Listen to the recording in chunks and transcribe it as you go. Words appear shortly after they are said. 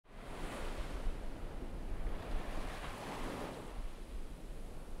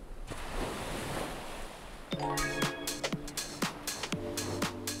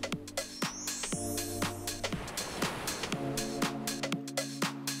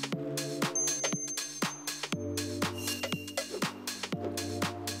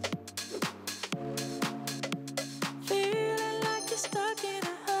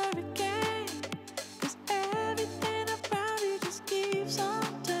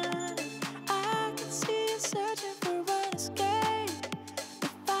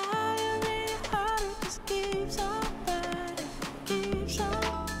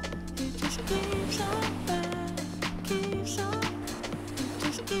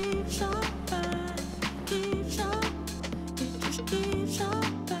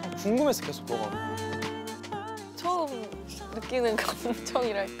궁금해서 계속 너가. 처음 느끼는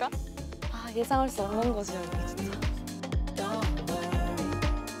감정이랄까? 아, 예상할 수 없는 거지, 여기 진짜.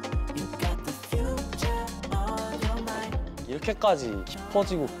 이렇게까지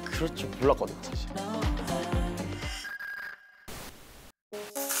깊어지고 그럴 줄 몰랐거든, 사실.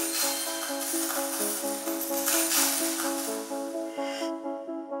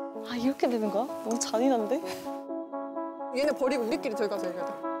 아, 이렇게 되는 거야? 너무 잔인한데? 얘네 버리고 우리끼리 저기 가서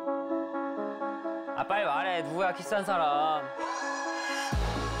얘기하자. 아 빨리 말해. 누구야 키스한 사람.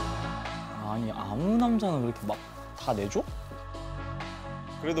 아니, 아무 남자는 그렇게 막 다 내줘?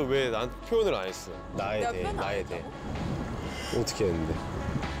 그래도 왜 나한테 표현을 안 했어? 나에 대해, 나에 대해. 어떻게 했는데?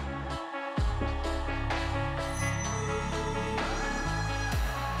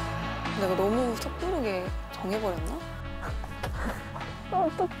 내가 너무 섣부르게 정해버렸나?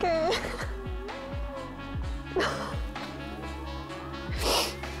 어떡해.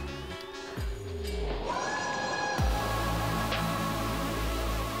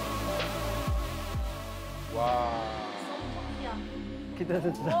 와.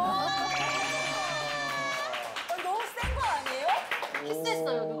 기대된다. 너무 센 거 아니에요?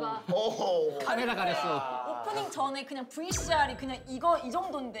 키스했어요 누가? 카메라 가렸어. 오프닝 전에 그냥 VCR이 그냥 이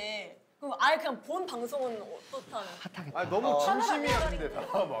정도인데 그럼 아예 그냥 본 방송은 어떻다는? 아 너무 진심이야 근데 다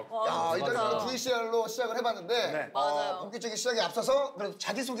막. 야, 일단 VCR로 시작을 해봤는데 네. 맞아요. 본격적인 시작에 앞서서 그래도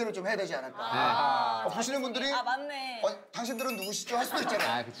자기소개를 좀 해야 되지 않을까. 보시는 분들이 아 맞네. 당신들은 누구시죠? 할 수도 있잖아요.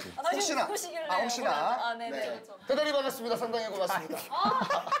 아 그치. 아, 당신 혹시나. 누구시길래? 혹시나. 아 네네 네. 그렇죠. 대단히 반갑습니다. 상당히 고맙습니다.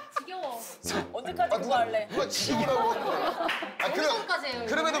 지겨워. 언제까지 그거 할래? 누가 지겨우라고 했는데.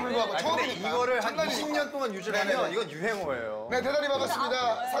 그럼에도 불구하고 근데 처음이니까. 이거를 한 장난이니까. 20년 동안 유지하면 이건 유행어예요. 네, 대단히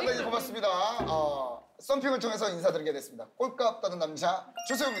반갑습니다. 상당히 고맙습니다. 썸핑을 통해서 인사드리게 됐습니다. 꼴값 따는 남자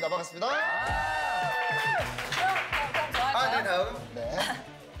조세호입니다. 반갑습니다. 네, 다음. 네.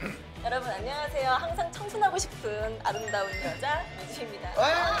 여러분 안녕하세요. 항상 청순하고 싶은 아름다운 여자 미주입니다.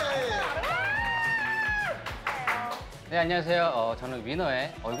 네 안녕하세요. 저는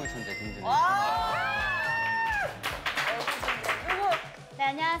위너의 얼굴 천재 김준입니다. 네,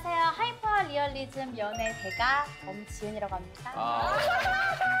 안녕하세요. 하이퍼 리얼리즘 연애 대가 엄지은이라고 합니다.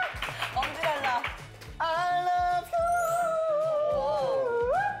 엄지랄라. I love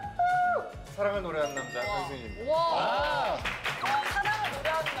you. 사랑을 노래하는 남자 한승입니다. 사랑을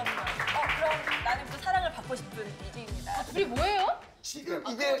노래하는 남자. 그럼 나는 그 사랑을 받고 싶은 미주입니다. 둘이 뭐예요? 지금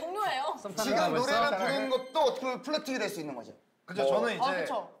이게 동료예요. 지금 노래를 부르는 것도 어떻게 보면 플러팅이 될 수 있는 거죠. 그죠? 저는 이제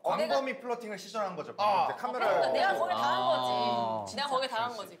그쵸. 광범위 플러팅을 시전한 거죠. 이제 카메라. 그러니까 내가 거기 당한 거지. 내가 거기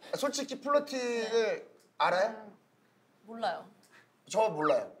당한 거지. 솔직히 플러팅을 알아요? 몰라요. 저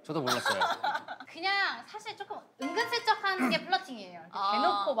몰라요. 저도 몰랐어요. 그냥 사실 조금 은근슬쩍 하는 게 플러팅이에요. 이렇게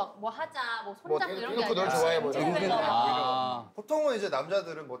대놓고 막 뭐 하자, 뭐 손잡고 이런 게 대놓고 널 아니라. 좋아해 뭐 보통은 이제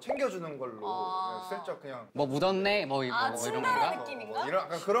남자들은 뭐 챙겨주는 걸로 그냥 슬쩍 그냥 뭐 묻었네 뭐 이거 뭐 이런 건가? 느낌인가? 이런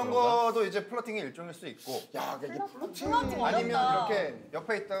약간 그런 거도 이제 플러팅의 일종일 수 있고. 야, 이게 플러팅 아니면 이렇게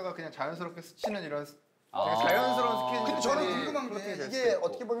옆에 있다가 그냥 자연스럽게 스치는 이런 되게 자연스러운 스킨십이. 근데 저는 궁금한 게 이게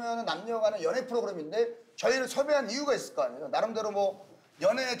어떻게 보면 남녀 간의 연애 프로그램인데 저희를 섭외한 이유가 있을 거 아니에요. 나름대로 뭐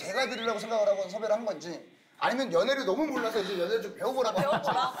연애 대가들이라고 생각을 하고 섭외를 한 건지 아니면 연애를 너무 몰라서 이제 연애를 좀 배워보라고 한 건지.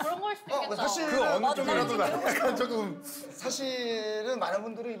 그런 걸 수도 있겠다. 사실 그 어느 쪽이라도 약간 조금. 사실은 많은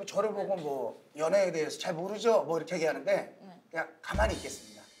분들이 뭐 저를 보고 뭐 연애에 대해서 잘 모르죠 뭐 이렇게 얘기하는데 그냥 가만히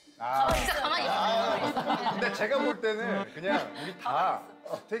있겠습니다. 진짜 가만히 있어. 근데 제가 볼 때는 그냥 우리 다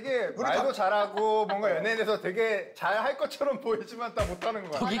되게 말도 잘하고 뭔가 연애에 대해서 되게 잘할 것처럼 보이지만 다 못하는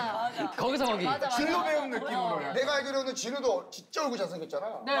거야. 거기 거기서 거기. 진로 배운 느낌으로. 내가 알기로는 진우도 진짜 얼굴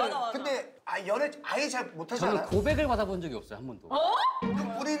잘생겼잖아. 네. 맞아. 근데 연애 아예 잘 못하잖아. 저는 고백을 받아본 적이 없어요 한 번도.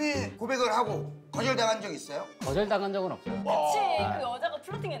 그럼 본인이 고백을 하고 거절당한 적 있어요? 거절당한 적은 없어요. 그치 그 여자가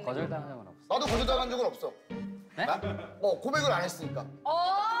플러팅했네. 거절당한 적은 없어. 나도 거절당한 적은 없어. 네? 뭐 고백을 안 했으니까.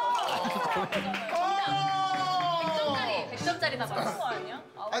 100점짜리 나가. 거 아니야?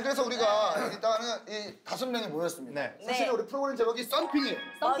 아니 그래서 우리가 일단은 이 5명이 모였습니다. 네. 사실 우리 프로그램 제목이 썸핑이에요.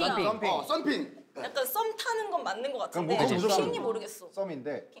 썸핑. 썸핑. 약간 썸 타는 건 맞는 것 같은데 그럼 뭐가 핑이 모르겠어.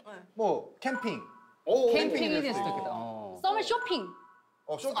 썸인데 네. 뭐 캠핑. 캠핑이 될 수도 있겠다. 썸을 쇼핑.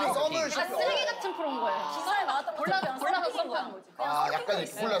 쇼핑. 썸을 약간 쓰레기 같은 프로인 거예요. 기사에 나왔던 것처럼 골라서 썸핑인 거야. 썸하는 거지. 약간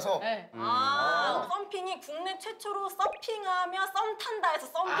이렇게 골라서. 네. 썸핑이 국내 최초로 서핑하며 썸 탄다 해서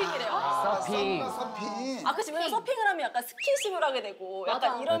썸핑이래요. 썸핑. 그치. 왜냐면 서핑을 하면 약간 스킨십을 하게 되고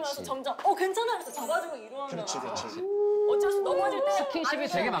약간 맞아. 이러면서 그렇지. 점점 괜찮아 해서 잡아주고 이러면 그렇지. 어쩔 수 넘어질 때 스킨십이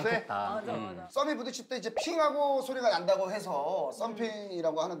되게 많겠다. 맞아. 썸이 부딪힐 때 이제 핑하고 소리가 난다고 해서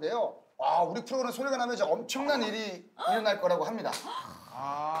썸핑이라고 하는데요. 우리 프로그램 소리가 나면 이제 엄청난 일이 일어날 거라고 합니다.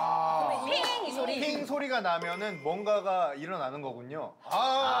 핑! 이 소리. 핑 소리. 소리가 나면은 뭔가가 일어나는 거군요.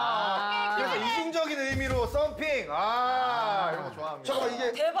 그래서 이중적인 의미로 썸핑. 이런 거 좋아합니다. 잠깐만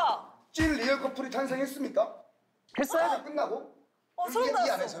이게 대박. 찐 리얼 커플이 탄생했습니까? 했어요? 끝나고? 소름 이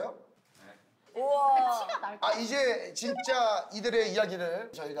돋았어. 안에서요? 우와. 티가 날 이제 진짜 이들의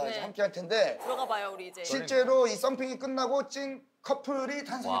이야기를 저희가 이제 함께 할 텐데 들어가 봐요 우리 이제. 실제로 이 썸핑이 끝나고 찐 커플이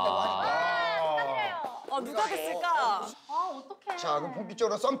탄생했다고 하니까 누가 됐을까? 아 어떡해. 자 그럼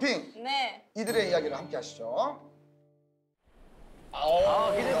본격적으로 썸핑 네. 이들의 이야기를 함께 하시죠.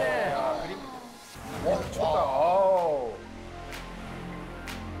 기대돼. 좋다.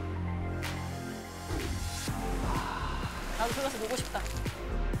 나도 들어가서 놀고 싶다.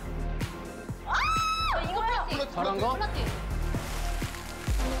 이거 플러팅. 저런 거? 플러팅.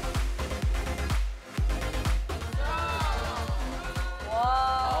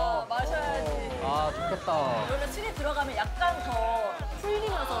 와 마셔야지. 좋겠다. 원래 술이 들어가면 약간 더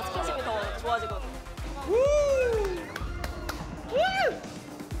풀리면서 스킨십이 더 좋아지거든.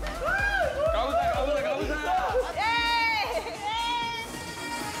 가보자.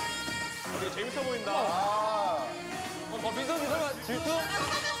 되게 재밌어 보인다. 민섭이 설마 질투?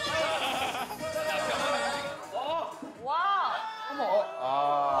 와.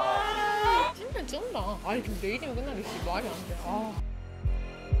 진짜 쩐다. 아니 지금 내일이면 끝나는데 말이 안 돼.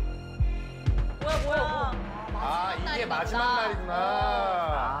 뭐야. 이게 마지막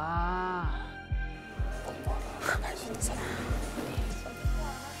날이구나.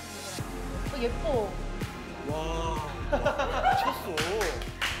 예뻐. 미쳤어.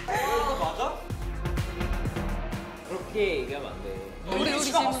 이거 맞아? 그렇게 얘기하면 안 돼. 우리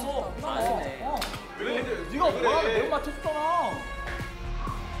지금 왔어. 아니네. 네가 뭐야? 내가 맞췄잖아.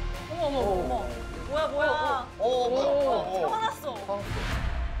 어머. 뭐야. 뭐야? 화났어. 뭐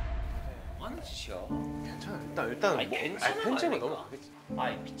하는 짓이야? 일단 아니 괜찮아. 펜션은 넘어가겠지.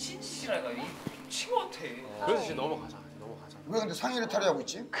 아니 미친 짓이라니까. 이 미친 것 같아. 그래서 이제 넘어가자. 왜 근데 상의를 탈의하고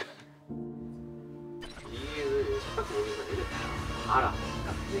있지? 이게 왜 착각이 오는 거야? 알아.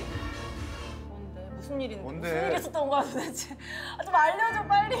 뭔데? 무슨 일인데? 뭔데? 무슨 일 있었던 거야 도대체? 좀 알려줘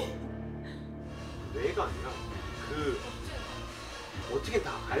빨리. 내가 아니라 어떻게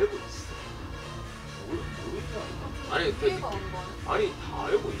다 알고 있어. 모르지 않나? 아니 다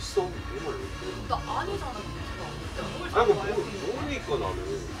알고 있어 정말로. 나 아니잖아. 아니 뭐 모르니까 나는.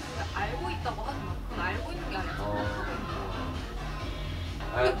 알고 있다고 하지 마. 그건 알고 있는 게 아니라 착각하고 있는 거야.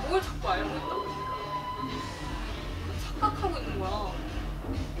 근데 뭘 자꾸 알고 있다고 해. 착각하고 있는 거야.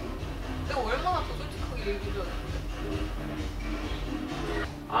 내가 얼마나 더 솔직하게 얘기해줘야 되는데.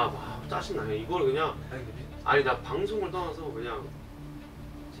 짜증나. 이걸 그냥 아니 나 방송을 떠나서 그냥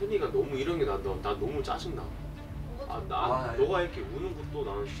세미가 너무 이런 게 나 너무 짜증나. 너가 이렇게 우는 것도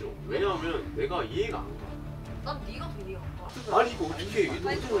나는 싫어. 왜냐하면 내가 이해가 안 가. 난 네가 더 이해가 안 가. 아니 이거 어떻게 아니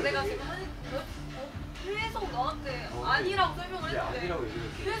내가 지금 계속 너한테 아니라고 설명을 했는데 아니라고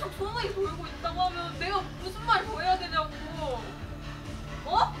얘기해. 계속 소문이 돌고 있다고 하면 내가 무슨 말 더 해야 되냐고.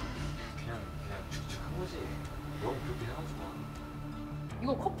 그냥 축축한 거지. 너무 그렇게 해가지고.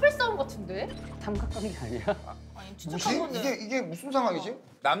 이거 커플 싸움 같은데? 삼각관계 아니야? 아니 뭐지? 추측한 건데. 이게 무슨 상황이지?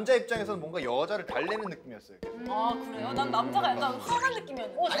 남자 입장에서는 뭔가 여자를 달래는 느낌이었어요. 아 그래요? 난 남자가 약간 화난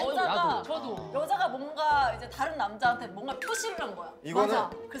느낌이었는데. 저도. 여자가 뭔가 이제 다른 남자한테 뭔가 표시를 한 거야. 이거는-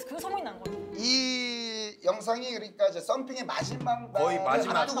 맞아. 그래서 그 소문이 난 거야. 이 영상이 그러니까 이제 썸핑의 마지막 거의 날을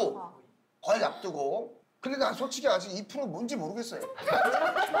마지막. 앞두고 거의 앞두고. 근데 난 솔직히 아직 이 프로 뭔지 모르겠어요. 그러니까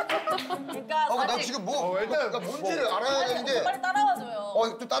나 사실 지금 일단 그러니까 뭔지를 알아야 되는데 빨리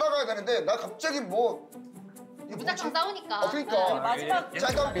따라와줘요. 또 따라가야 되는데 나 갑자기 이게 무작정 싸우니까. 그러니까. 마지막 자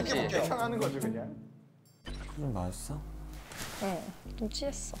일단 볼게 볼게요. 예상하는 거죠 그냥. 맛있어? 좀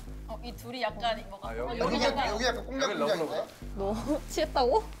취했어. 이 둘이 약간 뭐가 여기 여기 약간 꽁냥 공장인데. 너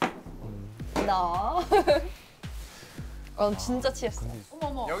취했다고? 나? 진짜 취했어.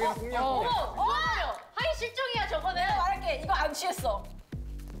 어머. 여기는 꽁냥. 하이 실종이야 저거는. 내가 말할게. 이거 안 취했어.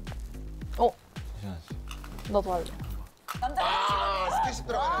 나도 할래. 남자가 스킨십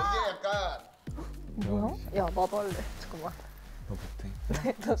들어가네. 이게 약간 뭐야? 야 나도 할래. 잠깐만. 너 못해?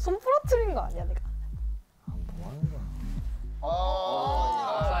 너 손 부러뜨린 거 아니야 내가? 뭐 하는 거야?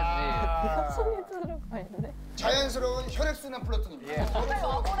 네가 손이 들어가 있네. 자연스러운 혈액순환 플러팅입니다. 빨리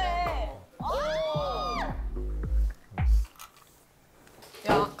와보래.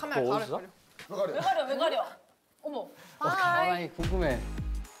 야 카메라 그거 가려. 어디서? 왜 가려? 어머. 가만히 궁금해.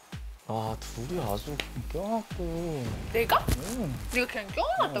 아 둘이 아주 껴갖고. 내가? 네가 그냥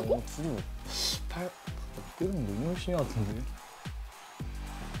껴안았다고? 둘이 게임 너무 열심히 하던데.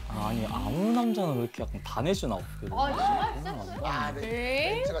 아니 아무 남자는 왜 이렇게 약간 다 내주나 없거든. 정말 센스? 야,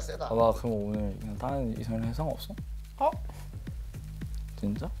 멘트가 세다. 봐봐 그럼 오늘 그냥 다른 이성이랑 해상 없어? 어?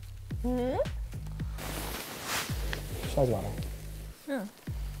 진짜? 응? 실수하지 마라. 응.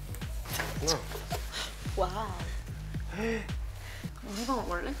 와우. 네 방으로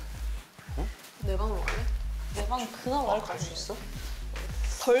갈래? 어? 내 방으로 갈래? 내 방은 그나마 나을 갈 수 있어?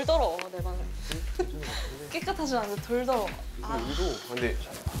 덜 더러워 내 방은. 깨끗하지 않은데 덜 더러워. 아. 이도 근데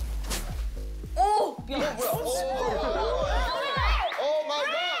오! 미안. 뭐야? 오 마이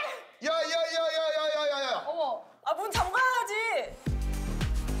갓! 야야야야야야야야! 어머, 아 문 잠가야지.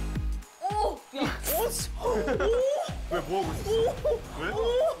 오! 미안. 왜 뭐하고 있어? 왜?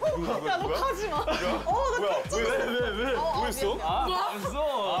 야, 너 가지 마. 뭐야? 왜? 뭐 했어? 안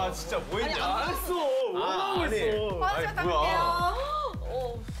써. 아 진짜 뭐 했냐? 안 했어. 뭐 하고 있어. 화장실 갔다 올게요.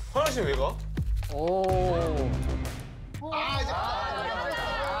 화장실 왜 가? 오. 아 이제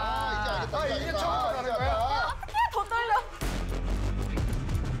알겠다. 이게 처음 하는 거야? 더 떨려.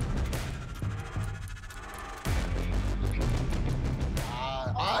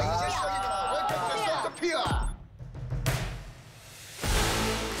 이제 시작이구나. 웰컴 투 소토피아.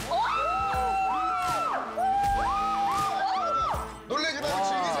 놀래지 말고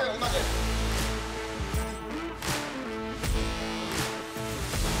즐기세요, 음악에.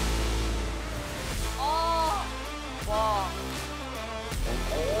 와.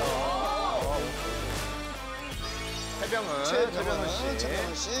 최병은 씨.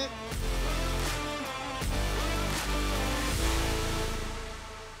 최병은 씨.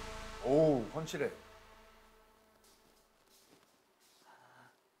 오, 펀치래.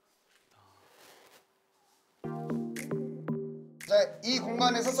 자, 이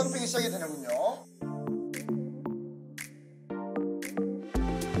공간에서 썸핑이 시작이 되는군요.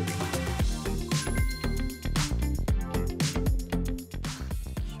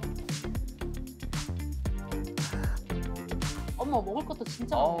 엄마 먹을 것도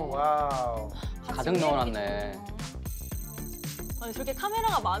진짜 오, 많네. 와우. 가득 넣어놨네. 아니 저렇게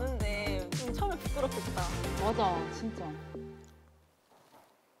카메라가 많은데 좀 처음에 부끄럽겠다. 맞아, 진짜.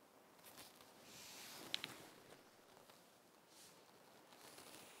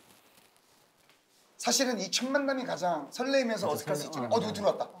 사실은 이 첫 만남이 가장 설레이면서 어색할 수 있잖아요. 누구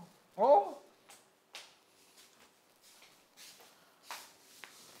들어왔다. 어?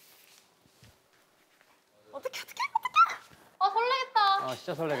 어떻게? 설레겠다. 아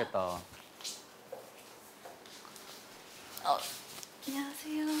진짜 설레겠다.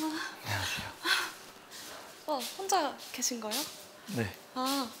 안녕하세요. 혼자 계신 거예요? 네.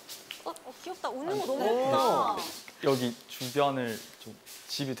 귀엽다. 웃는 거 너무 예쁘다. 여기 주변을 좀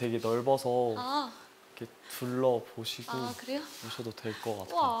집이 되게 넓어서 이렇게 둘러보시고 그래요? 오셔도 될 것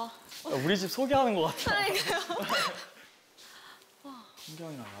같아요. 와. 우리 집 소개하는 것 같아요.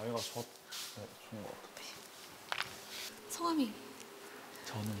 풍경이랑 야외가 좋은 것 같아요. 성함이?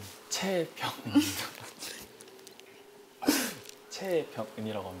 저는 최병은입니다.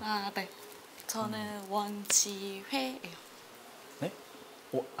 최병은이라고 합니다. 네. 저는 원지회예요. 네?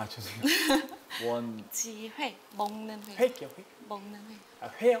 죄송해요. 지회. 먹는 회. 회일게요, 회? 먹는 회.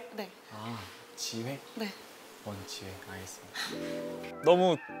 회요? 네. 지회? 네. 원지회, 알겠습니다.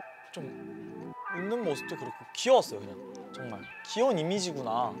 너무 좀 웃는 모습도 그렇고 귀여웠어요, 그냥. 정말. 귀여운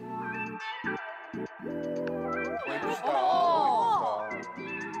이미지구나. 예쁘시다.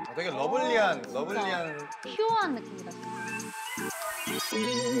 되게 러블리한. 퓨어한 느낌이다.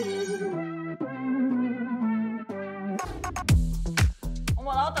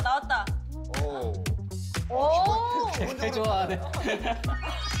 어머 나왔다. 되게 좋아하네.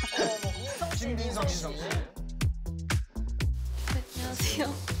 김민성 씨. 네, 안녕하세요.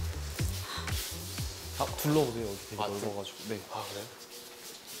 다 둘러보세요, 여기 되게 넓어가지고. 네. 그래?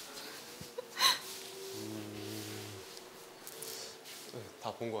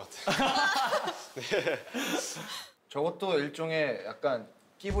 다 본 것 같아. 저것도 일종의 약간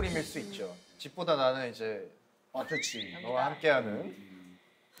끼부림일 수 있죠. 집보다 나는 이제 그렇지. 너와 함께하는.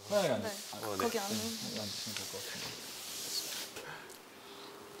 편하게 네. 앉으시면 거기 앉는. 될 것 같은데.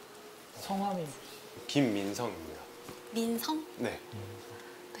 성함이 김민성입니다. 민성? 네.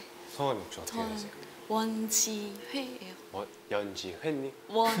 성함이 혹시 어떻게 저는 되세요? 원지회예요. 연지회님?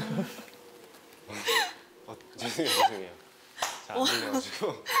 죄송해요. 잘 안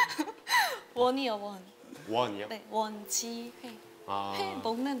들려가지고. 원이요, 원. 원이요? 네, 원지회. 아. 회,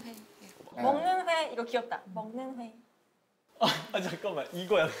 먹는 회. 먹는 회 이거 귀엽다. 먹는 회. 잠깐만,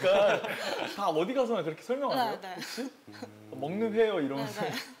 이거 약간 다 어디 가서나 그렇게 설명하세요? 네. 먹는 회요 이러면서.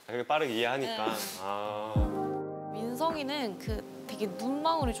 그렇게 빠르게 이해하니까. 네. 민성이는 되게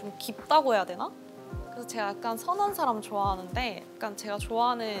눈망울이 좀 깊다고 해야 되나? 그래서 제가 약간 선한 사람 좋아하는데 약간 제가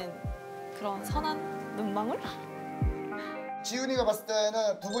좋아하는 그런 선한 눈망울? 지훈이가 봤을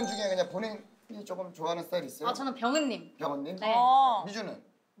때는 두 분 중에 그냥 본인이 조금 좋아하는 스타일 있어요? 저는 병은님. 병원님? 네. 미주는?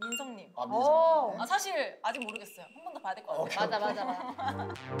 민성님. 아, 민성. 아 사실 아직 모르겠어요. 한 번 더 봐야 될 것 같아요. 맞아.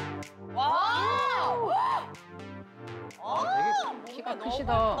 와. 되게 키가 너무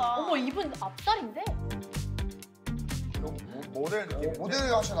크시다. 예쁘다. 어머 이분 앞살인데? 모델 느낌. 모델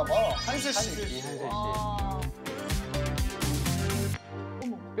하시나 봐. 한슬 씨. 한슬 씨. 와.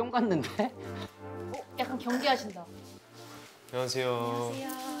 뿅 갔는데? 약간 경계하신다. 안녕하세요.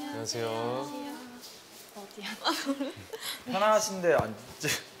 안녕하세요. 어디야? 편하신데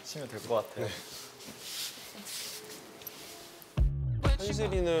앉으시면 될 것 같아요.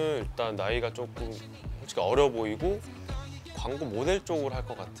 한슬이는 일단 나이가 조금 솔직히 어려 보이고 광고 모델 쪽으로 할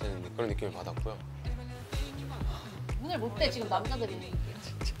것 같은 그런 느낌을 받았고요. 눈을 못 떼 지금 남자들이.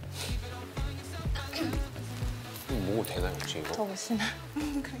 이거 먹어도 되나요 혹시 이거? 저 보시나?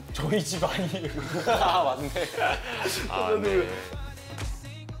 저희 집 아니에요. 아 맞네. 아 네.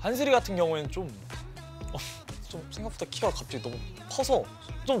 한슬이 같은 경우에는 좀 생각보다 키가 갑자기 너무 커서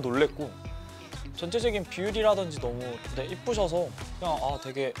좀 놀랬고 전체적인 비율이라든지 너무 이쁘셔서 그냥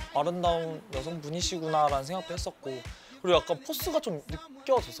되게 아름다운 여성분이시구나라는 생각도 했었고 그리고 약간 포스가 좀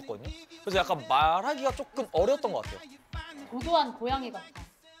느껴졌었거든요. 그래서 약간 말하기가 조금 어려웠던 것 같아요. 도도한 고양이 같아.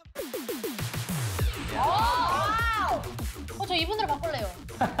 저 이분으로 바꿀래요.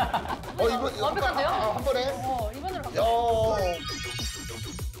 이분 완벽한데요? 한 번에. 이분으로 바꿀래요.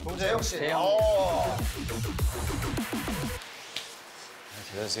 조재영 씨.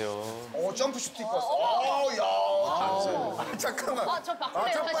 안녕하세요. 점프슈트 입고 왔어. 야. 잠깐만. 저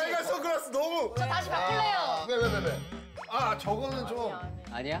바꿀래요 저 다시. 빨간 선글라스 너무. 저 다시 바꿀래요. 왜? 아 저거는 좀.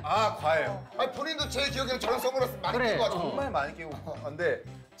 아니야? 아 과해요. 아니 본인도 제 기억에는 저런 선글라스 많이 그래. 끼고 하죠. 정말 많이 끼고. 근데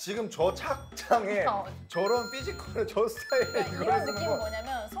지금 저 착장에 저런 피지컬에 저 스타일에 이걸 이런 쓰는 느낌은 거.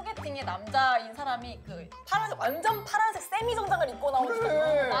 뭐냐면 소개팅에 남자인 사람이 그 파란색 완전 파란색 세미 정장을 입고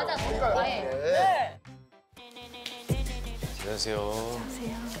나오잖아요. 맞아, 너무 과해. 네. 안녕하세요.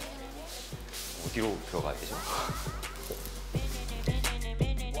 어디로 들어가야 되죠?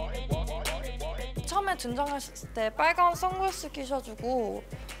 처음에 등장하셨을 때 빨간 선글라스 끼셔가지고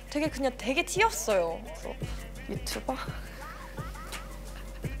되게 튀었어요. 그래서 유튜버?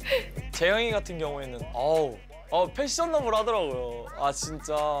 재영이 같은 경우에는 패셔너블 하더라고요.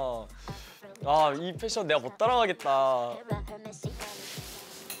 진짜 이 패션 내가 못 따라가겠다.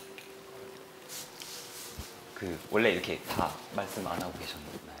 원래 이렇게 다 말씀 안 하고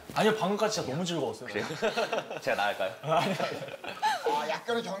계셨나요? 아니요 방금까지 진짜 너무 즐거웠어요. 그래요? 제가 나갈까요?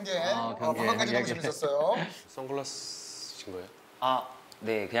 약간의 경계. 경계. 방금까지 너무 재밌었어요. 선글라스신 거예요?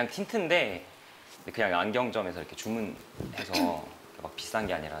 네, 그냥 틴트인데 그냥 안경점에서 이렇게 주문해서 막 비싼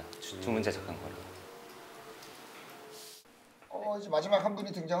게 아니라 주문 제작한 거라. 이제 마지막 한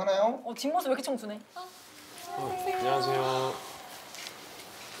분이 등장하나요? 뒷모습 왜 이렇게 청순해? 안녕하세요.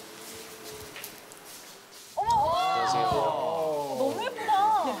 안녕하세요. 너무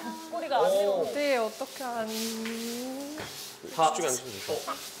예쁘다. 꼬리가 아쉬워. 네, 어떻게 하니? 저쪽에 앉으시면 될까요?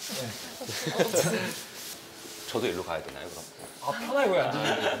 저도 일로 가야 되나요, 그럼? 편하게 거기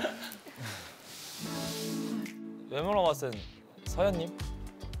앉으시면 외모로 봤을 땐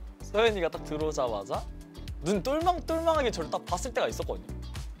서연이가 딱 들어오자마자 눈 똘망똘망하게 저를 딱 봤을 때가 있었거든요.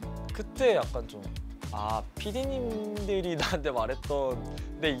 그때 약간 좀 PD님들이 나한테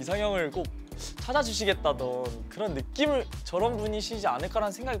말했던 내 이상형을 꼭 찾아주시겠다던 그런 느낌을 저런 분이시지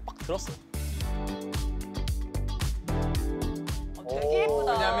않을까라는 생각이 빡 들었어요. 되게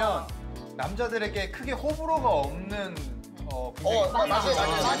예쁘다. 왜냐면 남자들에게 크게 호불호가 없는 맞아요.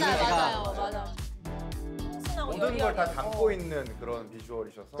 모든 걸 다 담고 있는 그런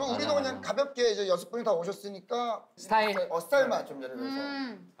비주얼이셔서. 그럼 우리도 그냥 가볍게 이제 6분이 다 오셨으니까 스타일만 좀 예를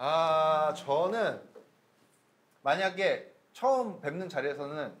들어서. 저는 만약에 처음 뵙는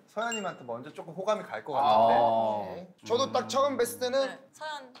자리에서는 서연님한테 먼저 조금 호감이 갈 것 같은데. 저도 딱 처음 뵀을 때는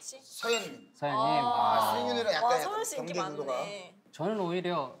서연 씨? 서연님. 서연님. 승윤이랑 와 약간 서연 씨 인기 경계 구도가. 많네. 저는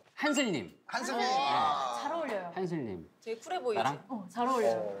오히려 한슬님. 한슬님. 잘 어울려요. 한슬님. 되게 쿨해 보이지? 나랑? 잘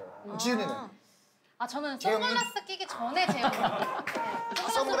어울려요. 지은이는? 저는 재영이? 선글라스 끼기 전에 재영이.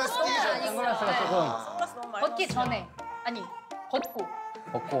 선글라스 끼기 전에. 선글라스가 조금 선글라스 너무 많이 벗기 넣었어요. 전에. 아니 벗고.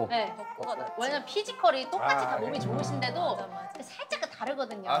 벗고. 네. 벗고가 낫지. 왜냐면 피지컬이 똑같이 다 아, 몸이 좋으신데도 맞아. 살짝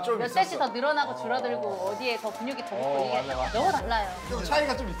다르거든요. 좀 몇 있었어. cm 더 늘어나고 줄어들고 어디에 더 근육이 더 있고 이게 너무 달라요. 좀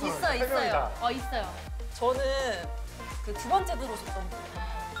차이가 좀 있어요. 있어요. 있어요. 저는 그 두 번째 들어오셨던 분.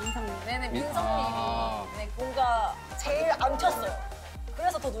 민성님. 네네 민성님이 뭔가 제일 안 튀었어요.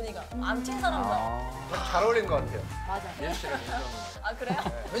 그래서 더 눈이 가. 안 튄 사람보다. 잘 어울린 것 같아요. 맞아. 아 그래요?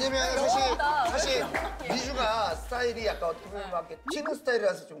 왜냐면 너무하다. 사실 미주가 스타일이 약간 어떻게 보면 막 이렇게 튀는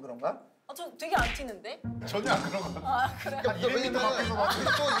스타일이라서 좀 그런가? 저 되게 안 튀는데? 전혀 안 그런 거 같아. 아 그래? 그러니까 왜냐면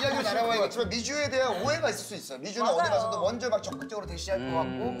또 이야기 나눠봐야겠지만 미주에 대한 오해가 있을 수 있어요. 미주는 맞아요. 어디 가서도 먼저 막 적극적으로 대시할 것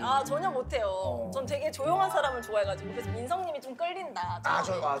같고. 아 전혀 못해요. 전 되게 조용한 사람을 좋아해가지고 그래서 민성님이 좀 끌린다.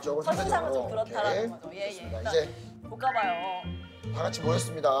 저거 첫인상은 좀 오케이. 그렇다라는 거죠. 예예. 좋습니다. 일단 이제 볼까봐요. 다 같이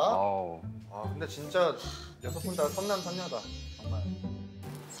모였습니다. 아 근데 진짜 6분 다 선남선녀다 정말.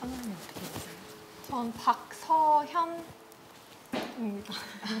 성함이 어떻게 되세요? 전 박서현입니다.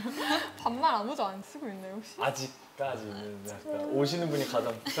 반말 아무도 안 쓰고 있나요 혹시? 아직까지는 약간 오시는 분이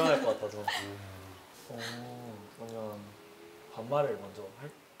가장 불편할 것 같아서. 그러면 반말을 먼저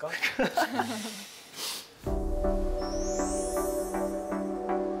할까?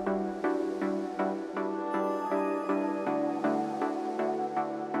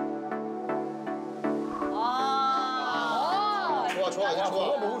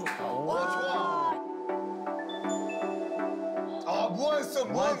 좋아. 너무 좋다. 좋아. 아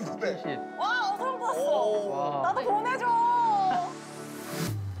무한성 무한 부배. 와 소름 돋았어. 와. 나도 보내줘.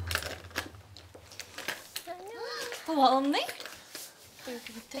 더 많았네?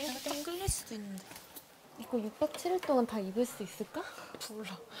 되게 좀 끌릴 수도 있는데. 이거 6박 7일 동안 다 입을 수 있을까?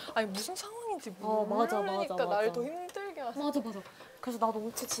 몰라. 아니 무슨 상황인지 맞아. 모르니까 날 더 힘들게 하시. 맞아. 그래서 나도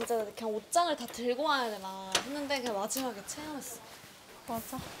옷을 진짜 그냥 옷장을 다 들고 와야 되나 했는데 그냥 마지막에 체험했어.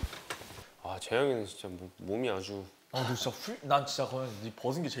 맞아. 아 재영이는 진짜 몸이 아주. 아, 너 진짜 난 진짜 그냥 네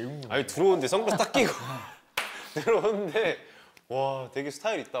벗은 게 제일 궁금해. 아니 들어오는데 선글라스 딱 끼고 들어오는데 와 되게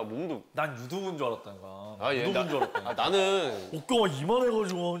스타일 있다. 몸도. 난 유도부인 줄 알았다니까. 아, 얘 유도부인 나- 줄 알았다니까. 아, 나는 옷가가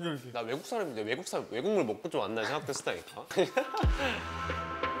이만해가지고 완전 이렇게. 나 외국 사람인데 외국물 먹고 좀 왔나 생각했었다니까.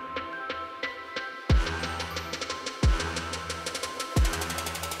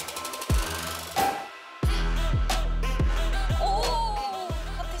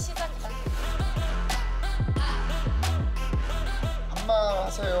 파티 시작이다.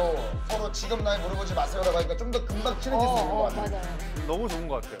 반말하세요. 서로 직업 나이 물어보지 마세요라고 하니까 좀 더 금방 친해질 수 있는 것 같아요. 맞아요. 너무 좋은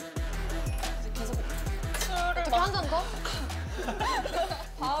것 같아요. 계속 술을 어떻게 한 잔 더?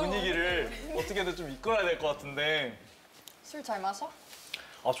 분위기를 어떻게든 좀 이끌어야 될 것 같은데. 술 잘 마셔?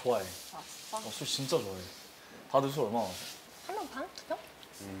 아, 좋아해. 아 진짜? 술 진짜 좋아해. 다들 술 얼마나 마셔? 한 명 반? 두 병?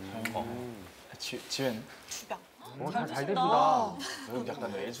 지혜는? 두 병. 잘 드신다. 너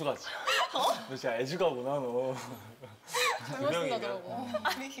약간 애주가지. 너 진짜 애주가구나, 너. 잘 마신다더라고.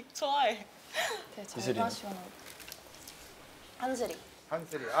 아니 좋아해. 되게 잘 이슬이는? 마시고 한슬이.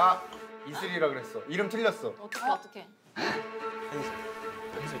 한슬이. 아 이슬이라 그랬어. 이름 틀렸어. 어떻게?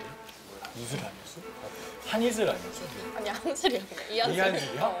 한슬이? 이슬 아니었어? 한이슬 아니었어? 아니 한슬이야 그냥 이한슬.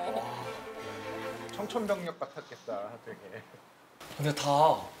 이한슬이야? 청천벽력 같았겠다 되게. 근데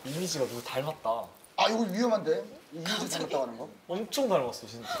다 이미지가 누구 닮았다. 아 이거 위험한데? 이미지 닮았다고 하는 거? 엄청 닮았어,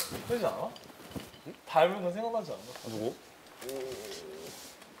 진짜. 그러지 않아? 닮은 건 생각나지 않아? 누구?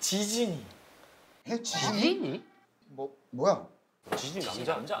 지진이. 에? 지진이? 지진이? 뭐야? 지진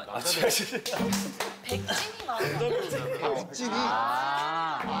남자 아니야? 남자 백진이 나온다.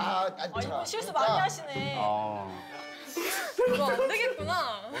 아 백진이? 이거 실수 많이 하시네. 이거 안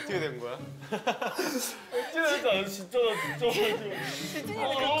되겠구나. 어떻게 된 거야? 진짜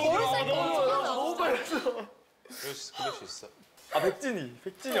너무 빨랐어. 그럴 수 있어. 아, 백진이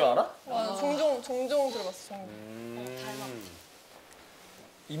알아? 와, 종종 들어봤어. 종종.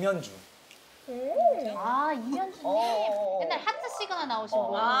 이면주. 아, 이현주님. 옛날 하트 시그널 나오신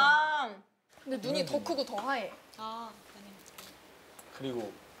분. 근데 눈이 더 크고 더 하얘.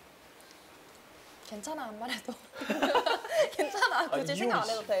 그리고 괜찮아 안 말해도. 괜찮아 굳이 생각 안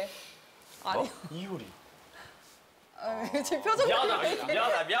해도 돼. 아니. 이효리. 제 표정. 미안하다.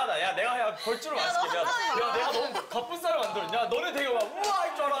 야, 내가 그냥 벌주로 마실게. 미안하다. 야, 내가 너무 가쁜 사람 만들어. 야, 너네 되게 막 우와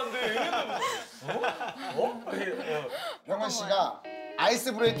할 줄 알았는데 얘네는 병원 씨가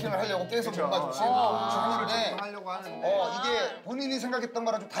아이스 브레이킹을 하려고 계속 뭔가 좀 주는데 하려고 하는데 이게 본인이 생각했던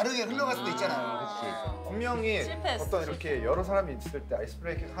거랑 좀 다르게 흘러갈 수도 있잖아요. 분명히 실패했어, 어떤 이렇게 여러 사람이 있을 때 아이스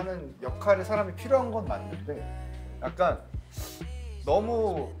브레이킹 하는 역할의 사람이 필요한 건 맞는데 약간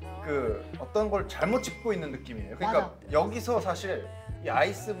너무 그 어떤 걸 잘못 짚고 있는 느낌이에요. 그러니까 여기서 사실 이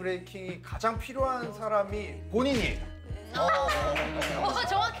아이스 브레이킹이 가장 필요한 사람이 본인이에요.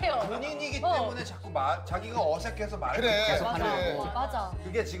 정확해요. 본인이기 때문에 자꾸 자기가 어색해서 말을 그래, 계속 맞아. 하는 거. 맞아.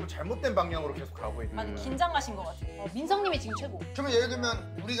 그게 지금 잘못된 방향으로 계속 가고 있는 많이 거예요. 긴장하신 것 같아. 민성님이 지금 최고. 그러면 예를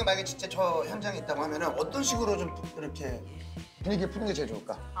들면 우리가 만약에 진짜 저 현장에 있다고 하면은 어떤 식으로 좀 이렇게 분위기 푸는 게 제일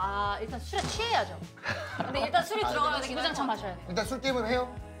좋을까? 아, 일단 술에 취해야죠. 근데 일단 술이 들어가야 되긴 무장창 마셔야 돼. 일단 술 게임을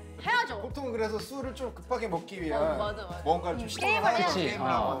해요? 해야죠. 보통은 그래서 술을 좀 급하게 먹기 위한 맞아. 뭔가를 좀 시도를 게임을 하거나 해야지.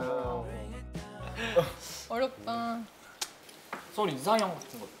 게임을 하거나 어렵다. 서울 이상형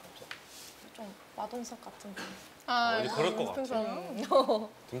같은 거 없어? 좀 마동석 같은 분. 왠지 그럴 것 같아. 사람.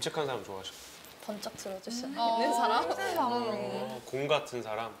 듬직한 사람 좋아하셔. 번쩍 들어줄 수 있는 사람. 공 같은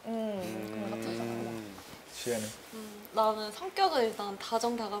사람. 공 같은 사람. 지혜는? 나는 성격은 일단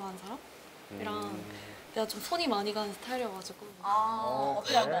다정다감한 사람이랑 내가 좀 손이 많이 가는 스타일이어가지고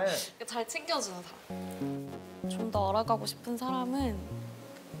어떻게 한다. 잘 챙겨주는 사람. 좀 더 알아가고 싶은 사람은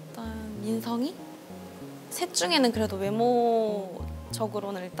일단 민성이? 셋 중에는 그래도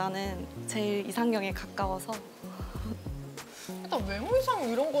외모적으로는 일단은 제일 이상형에 가까워서. 일단 외모 이상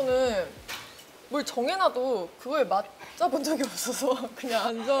이런 거는 뭘 정해놔도 그거에 맞아본 적이 없어서 그냥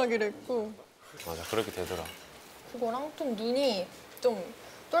안 정하기로 했고. 맞아, 그렇게 되더라. 그거랑 좀 눈이 좀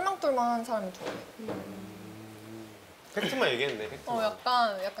똘망똘망한 사람이 좋아해. 팩트만 얘기했네, 팩트만.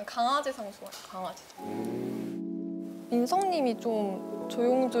 약간 강아지상 좋아해. 강아지. 민성님이 좀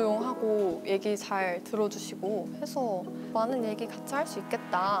조용조용하고 얘기 잘 들어주시고 해서 많은 얘기 같이 할 수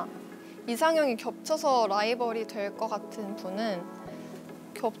있겠다. 이상형이 겹쳐서 라이벌이 될 것 같은 분은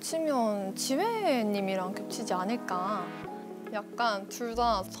겹치면 지회님이랑 겹치지 않을까. 약간 둘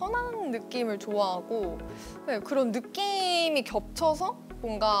다 선한 느낌을 좋아하고 네, 그런 느낌이 겹쳐서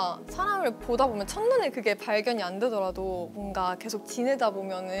뭔가 사람을 보다 보면 첫눈에 그게 발견이 안 되더라도 뭔가 계속 지내다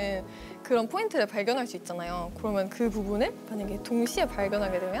보면은 그런 포인트를 발견할 수 있잖아요. 그러면 그 부분을 만약에 동시에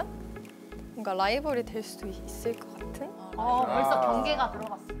발견하게 되면 뭔가 라이벌이 될 수도 있을 것 같은? 벌써 경계가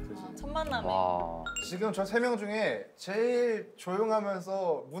들어갔어. 첫 만남에. 와. 지금 저 3명 중에 제일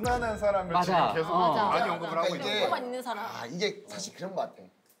조용하면서 무난한 사람을 맞아. 지금 계속 맞아. 많이 언급을 하고 그러니까 있는 만 있는 사람. 이게 사실 그런 것 같아.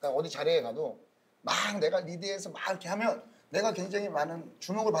 그러니까 어디 자리에 가도 막 내가 리드해서 막 이렇게 하면 내가 굉장히 많은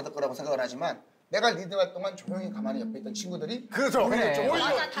주목을 받을 거라고 생각을 하지만 내가 리드할 동안 조용히 가만히 옆에 있던 친구들이 그렇죠. 오히려 좀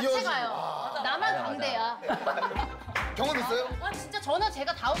맞아, 다 이어지고. 채가요. 나만 광대야. 경험 있어요? 진짜 저는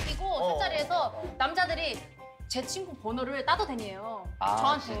제가 다 웃기고 술자리에서 남자들이 제 친구 번호를 따도 되네요.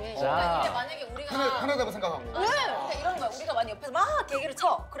 저한테. 그러니까 이게 만약에 우리가 편하다고 생각하고. 왜? 그러니까 이런 거야. 우리가 만약 옆에서 막 얘기를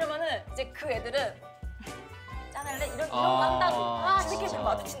쳐. 그러면은 이제 그 애들은 짠할래? 이런 거 한다고. 이렇게 좀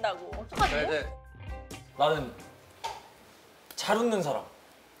마주친다고. 어떡하지? 나는 잘 웃는 사람.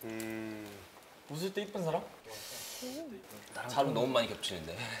 웃을 때 이쁜 사람? 나랑 너무 많이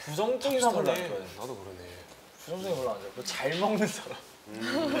겹치는데. 부정적인 사람 별로 안 좋아해. 나도 그러네. 부정적인 별로 안 좋아해. 그리고 잘 먹는 사람.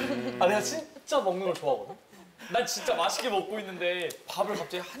 내가 진짜 먹는 걸 좋아하거든? 난 진짜 맛있게 먹고 있는데 밥을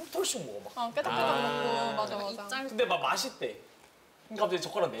갑자기 한 톨씩 먹어 막. 깨작깨작 먹고 맞아. 근데 막 맛있대. 그러니까 갑자기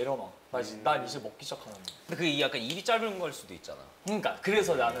젓가락 내려놔. 난 이제 먹기 시작하는 거야. 근데 그게 약간 입이 짧은 걸 수도 있잖아. 그러니까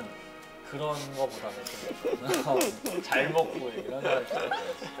그래서 나는 그런 거보다는 좀 잘 먹고 이런 사람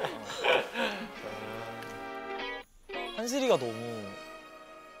한슬이가 너무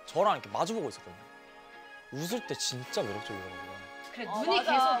저랑 이렇게 마주보고 있었거든요. 웃을 때 진짜 매력적이더라고요. 그래 눈이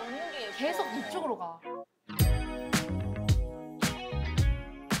맞아. 웃는 게 예뻐. 계속 이쪽으로 가.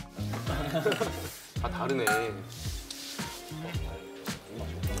 다르네.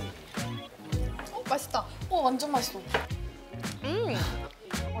 맛있다. 완전 맛있어.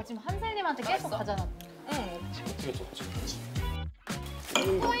 지금 한슬님한테 계속 가잖아. 어떻게 줬지?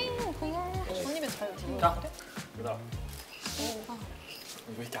 한 입에 잘 들어. 자, 얘들아.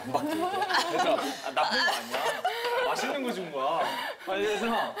 왜 이렇게 안 바뀌어? 얘들아, 나쁜 거 아니야. 맛있는 거 준 거야.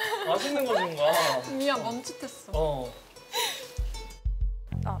 얘들아, 맛있는 거 준 거야. 미안, 멈칫했어.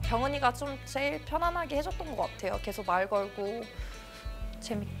 병은이가 좀 제일 편안하게 해줬던 것 같아요. 계속 말 걸고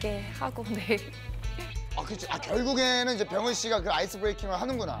재밌게 하고 네. 그렇지. 결국에는 이제 병은 씨가 그 아이스 브레이킹을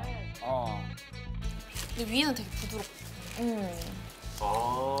하는구나. 근데 위에는 되게 부드럽고.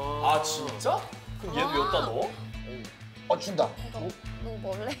 아, 진짜? 그럼 얘도 여기다 넣어? 준다. 너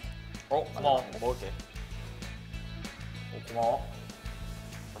먹을래? 고마워. 먹을게. 고마워.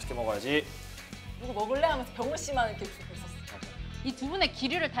 맛있게 먹어야지. 누구 먹을래? 하면서 병을 씨만 이렇게 주고 있었어. 이 두 분의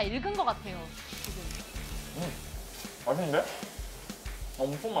기류를 다 읽은 것 같아요. 지금. 맛있는데?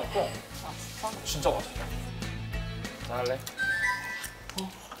 엄청 맛있어. 진짜 맛있어. 자, 할래?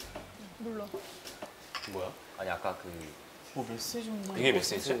 몰라. 뭐야? 아니 아까 뭐 메시지 온다. 이게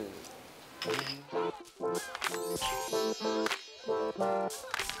메시지?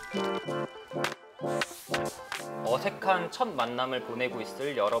 어색한 첫 만남을 보내고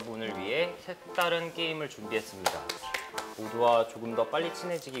있을 여러분을 위해 색다른 게임을 준비했습니다. 모두와 조금 더 빨리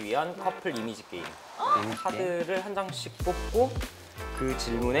친해지기 위한 커플 이미지 게임. 카드를 한 장씩 뽑고 그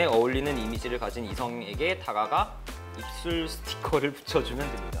질문에 어울리는 이미지를 가진 이성에게 다가가 입술 스티커를 붙여주면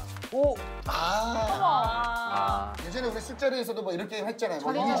됩니다. 예전에 우리 술자리에서도 뭐 이런 게임 했잖아요.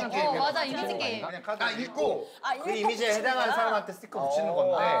 뭐 저도 이미지 게임. 맞아, 이미지 게임. 그냥 카드 읽고 그 이미지에 해당하는 사람한테 스티커 붙이는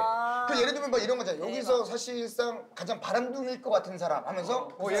건데 그 예를 들면 뭐 이런 거잖아요. 여기서 사실상 가장 바람둥이일 것 같은 사람 하면서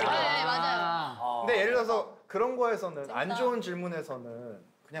예를 들어. 맞아요. 근데 예를 들어서 그런 거에서는 안 좋은 질문에서는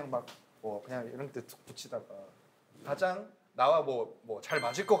그냥 막 뭐 그냥 이런 데 툭 붙이다가 가장 나와 뭐 잘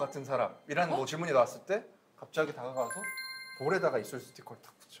맞을 것 같은 사람이라는 뭐 질문이 나왔을 때 갑자기 다가가서 볼에다가 입술 스티커를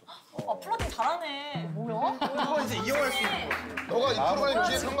탁 붙여. 아 플러팅 잘하네. 뭐야? 그거 이제 이용할 수 있는 거지. 너가 이 프로그램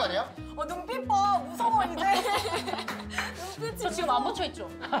뒤에 그런 거 아니야? 눈빛 봐 무서워 이제. 저 지금 안 붙여 있죠?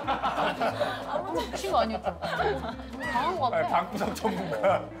 안 붙인 거 아니었죠? 당한 거 같아. 방구석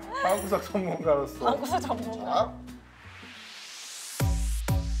전문가. 방구석 전문가로서. 방구석 전문가.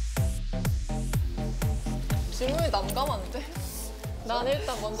 질문이 난감한데? 난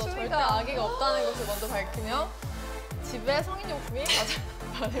일단 먼저 절대 아기가 없다는 것을 먼저 밝히며 집에 성인용품이 가장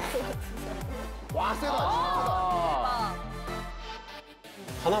많을 것 같은 사람. 와 세다.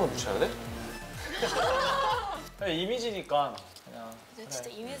 하나만 붙여야 돼? 이미지니까 그냥 이제 진짜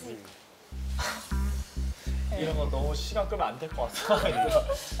이미지니까. 이런 거 너무 시간 끄면 안 될 것 같아.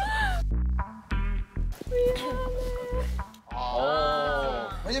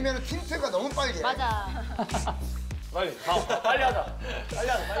 왜냐면 틴트가 너무 빨개. 맞아. 빨리 빨리 하자. 빨리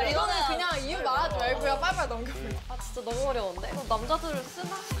하자. 이거는 그냥 이유 말하지 말고요. 빨리빨리 넘겨버려. 아 진짜 너무 어려운데? 이거 남자들을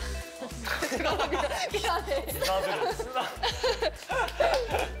쓰나? 미안해. 나도 쓰나.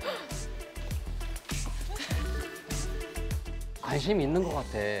 관심 있는 것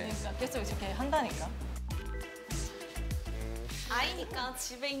같아. 그러니까 계속 이렇게 한다니까. 아이니까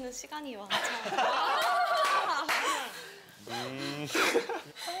집에 있는 시간이 많죠.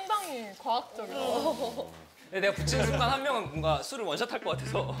 상당히 과학적이다. 근데 내가 붙이는 순간 한 명은 뭔가 술을 원샷 할 것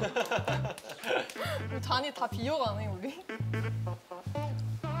같아서. 잔이 다 비어가네 우리.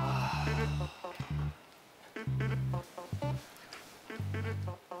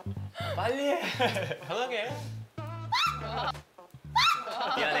 빨리 해. 편하게.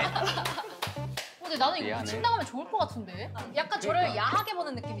 미안해. 근데 나는 이거 미안해. 붙인다고 하면 좋을 것 같은데? 약간 저를 야하게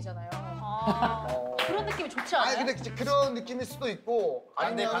보는 느낌이잖아요. 그런 느낌이 좋지 않아요? 아니 근데 이제 그런 느낌일 수도 있고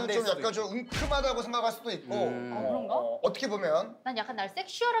아니면 반대일 좀 수도 약간 좀 은큼하다고 생각할 수도 있고 그런가? 어떻게 보면 난 약간 날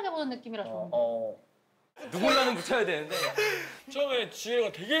섹슈얼하게 보는 느낌이라 좋은데. 누굴라는 붙여야 되는데. 처음에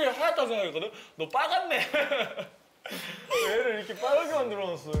지혜가 되게 하얗다고 생각했거든. 너 빨갛네. 왜 애를 이렇게 빨갛게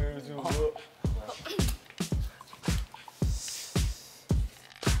만들어놨어 요즘.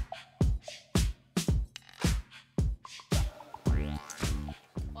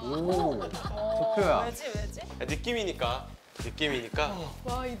 오, 도쿄야. 왜지? 느낌이니까.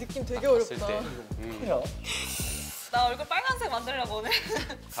 와 이 느낌 되게 봤을 어렵다. 때. 나 얼굴 빨간색 만들려고 오늘.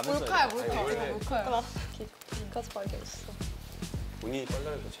 몰카야 몰카. 몰카야. 여기까지 발견했어. 본인이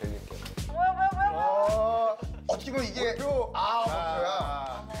빨라는 거 제일 느껴. 뭐야? 어떻게 보면 이게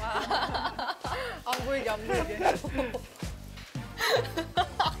목표야. 안 보이게 안 보이게.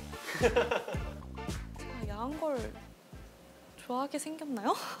 야한 걸 좋아하게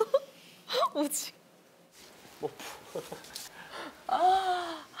생겼나요? 뭐지? 와.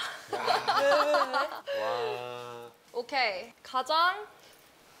 오케이 가장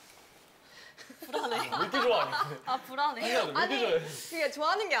불안해. 왜 이렇게 좋아하니? 아 불안해. 왜 이렇게 아니 좋아해? 그게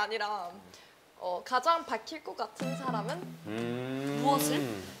좋아하는 게 아니라 가장 밝힐 것 같은 사람은 무엇을?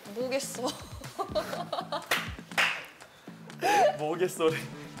 뭐겠어. 뭐겠어?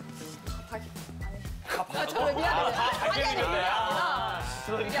 저는 미안해.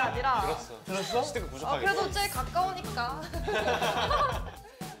 그게 아니라 들었어? 스티커 부족하게. 그래도 제일 가까우니까.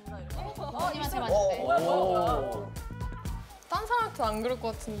 언니한테 맞는데. 딴 사람한테는 안 그럴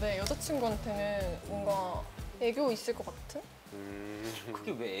것 같은데 여자친구한테는 뭔가 애교 있을 것 같은?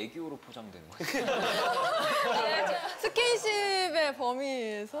 그게 왜 애교로 포장되는 거야? 스킨십의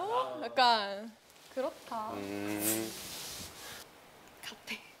범위에서 약간 그렇다.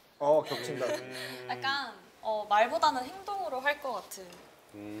 겹친다. 약간 말보다는 행동으로 할 것 같은.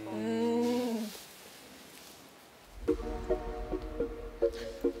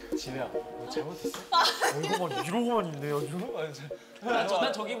 지혜야, 너 잘못했어? 얼굴만 이러고만 있네 아주.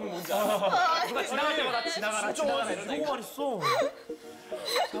 난 저 기분 뭔지 알아. 누가 지나갈 때마다 지나가라 이런다니까. 이러고만 있어.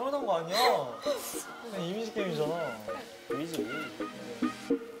 잘못한 거 아니야. 그냥 이미지 게임이잖아. 이미지.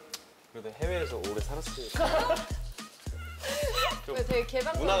 그래도 해외에서 오래 살았으니까. 좀 왜 되게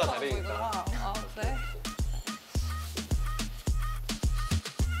개방적으로 문화가 보이더라. 다르니까. 아 그래?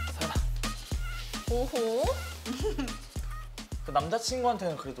 오호. 그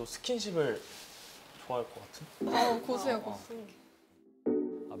남자친구한테는 그래도 스킨십을 좋아할 것 같은? 고수야 고수.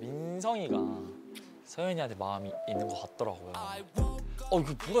 아, 민성이가 서연이한테 마음이 있는 것 같더라고요. 이거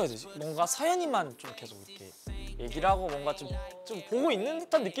뭐라 해야 되지? 뭔가 서연이만 좀 계속 이렇게 얘기를 하고 뭔가 좀 보고 있는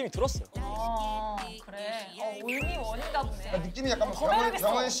듯한 느낌이 들었어요. 그래. 올미 원인가 보네. 느낌이 약간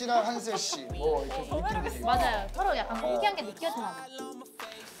병원 씨랑 한슬 씨 뭐 이렇게 좀 느낌이 되게. 맞아요. 서로 약간 호기한 게 느껴지나 봐.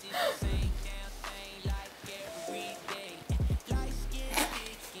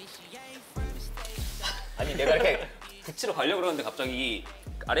 얘가 이렇게 붙이러 가려고 그러는데 갑자기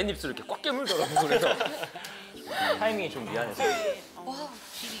아랫입술을 이렇게 꽉 깨물더라고. 그래서 타이밍이 좀 미안해서. 와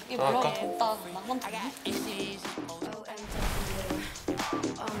이게 뭐라고 덥다. 나만 덥네.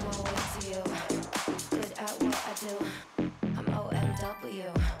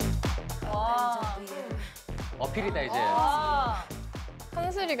 와. 어필이다 이제.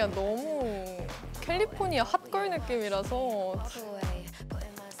 한슬이가 너무 캘리포니아 핫걸 느낌이라서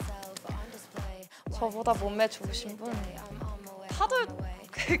저보다 몸매 좋으신 분 하도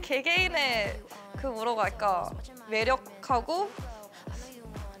그 개개인의 그 뭐라고 할까 매력하고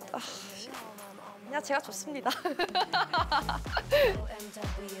그냥 제가 좋습니다.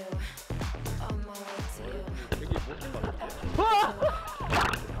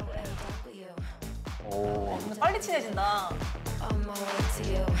 오. 근데 빨리 친해진다.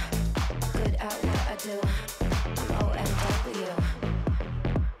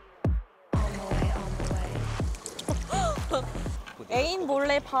 애인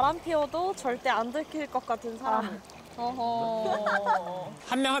몰래 바람 피워도 절대 안 들킬 것 같은 사람. 어허.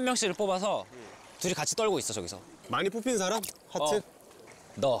 한 명 한 명씩을 뽑아서 둘이 같이 떨고 있어 저기서. 많이 뽑힌 사람? 하트?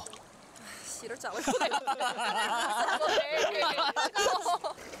 너. 이럴 줄 알고.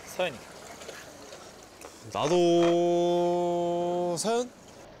 서연이. 나도 서연?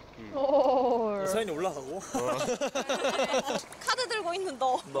 헐. 서연이 올라가고. 카드 들고 있는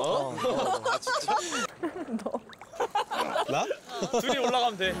너. 너? 아 진짜? 나? 둘이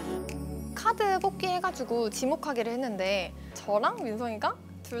올라가면 돼. 카드 뽑기 해가지고 지목하기를 했는데 저랑 민성이가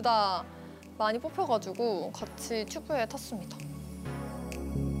둘 다 많이 뽑혀가지고 같이 튜브에 탔습니다.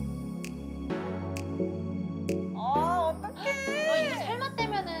 아 어떡해. 이거 설마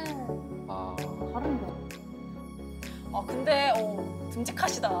때면은 아. 다른 거. 아 근데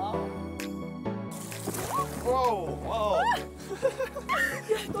듬직하시다. 와우 와우.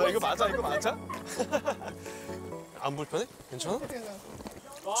 나 이거 맞아 이거 맞아? 안 불편해? 괜찮아?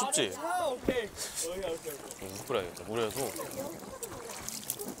 춥지? 오케이. 우울해야겠다 무리해서. 춥지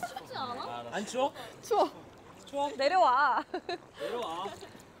않아? 안 추워? 추워. 내려와. 내려와.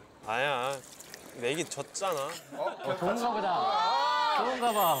 아야 내기 졌잖아. 좋은가 보다.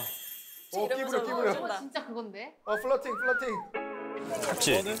 좋은가 봐. 끼부려 이거 끼부려. 진짜 그건데. 플러팅.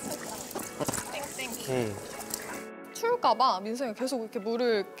 춥지? 응. 추울까봐 민성이가 계속 이렇게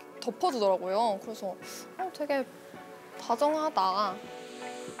물을 덮어주더라고요. 그래서 되게 다정하다.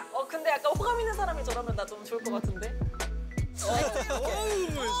 근데 약간 호감 있는 사람이 저라면 나 좀 좋을 것 같은데.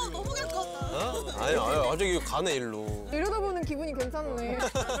 너무 가깝다. 아니 갑자기 가네 일로. 이러다 보는 기분이 괜찮네.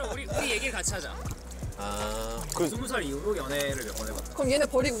 그럼 우리 얘기를 같이 하자. 아 20살 이후로 연애를 몇 번 해봤다. 그럼 얘네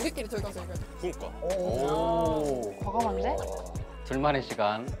버리고 우리끼리 저기 가서 얘기하자. 그니까. 오. 과감한데? 둘만의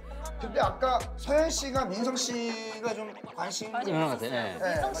시간. 근데 아까 서현 씨가 민성 씨가 좀 관심 관심 있는 것 있었어. 같아,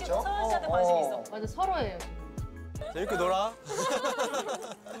 예. 민성 씨도 맞죠? 서현 씨한테 관심 있어. 맞아 서로예요. 재밌게 놀아. 와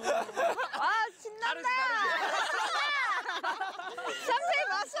신난다. 샴페인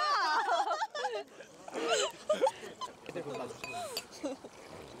마셔.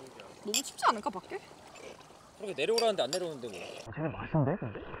 너무 춥지 않을까 밖에? 그렇게 내려오라는데 안 내려오는데 뭐.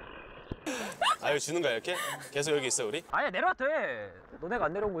 아유 주는 거야 이렇게? 계속 여기 있어 우리? 아니야 내려와도 돼. 너네가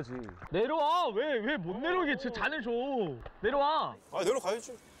안 내려온 거지. 내려와. 왜 못 내려오게 저 잔을 줘. 내려와. 아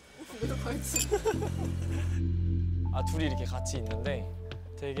내려가야지. 둘이 이렇게 같이 있는데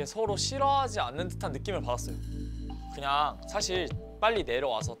되게 서로 싫어하지 않는 듯한 느낌을 받았어요. 그냥 사실 빨리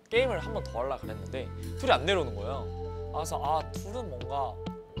내려와서 게임을 한 번 더 하려고 그랬는데 둘이 안 내려오는 거예요. 그래서 둘은 뭔가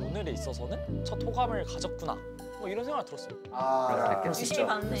오늘에 있어서는 첫 호감을 가졌구나. 뭐 이런 생각이 들었어요. 그럴 수 유심히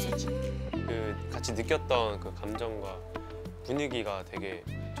봤네. 그 같이 느꼈던 그 감정과 분위기가 되게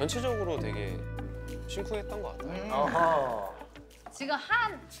전체적으로 되게 심쿵했던 것 같아요. 지금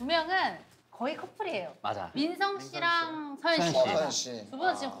한 두 명은 거의 커플이에요. 맞아. 민성 씨랑 서현 씨. 서현 서현 씨. 두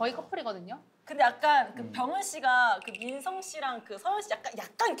분은 지금 거의 커플이거든요. 근데 약간 그 병은 씨가 그 민성 씨랑 그 서현 씨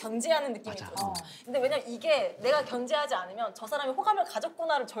약간 견제하는 느낌이 들었어. 근데 왜냐면 이게 내가 견제하지 않으면 저 사람이 호감을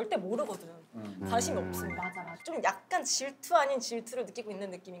가졌구나를 절대 모르거든. 관심이 없으면. 맞아. 좀 약간 질투 아닌 질투를 느끼고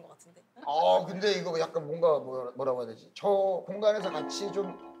있는 느낌인 것 같은데. 근데 이거 약간 뭔가 뭐라고 해야 되지? 저 공간에서 같이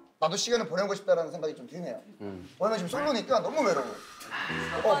좀 나도 시간을 보내고 싶다라는 생각이 좀 드네요. 왜냐면 지금 솔로니까 너무 외로워.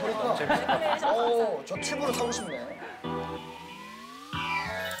 그러니까 저 팁으로 사고 싶네.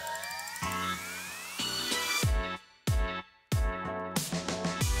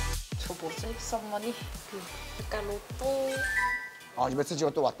 저 뭐지? 썸머니 그 약간 로또. 이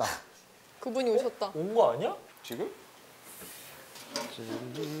메시지가 또 왔다. 그분이 오셨다. 온 거 아니야? 지금?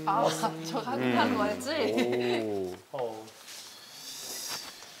 저 한국하는 거였지? 오.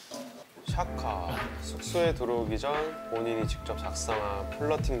 샤카 숙소에 들어오기 전 본인이 직접 작성한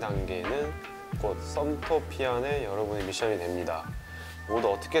플러팅 단계는 곧 썸토피안의 여러분의 미션이 됩니다.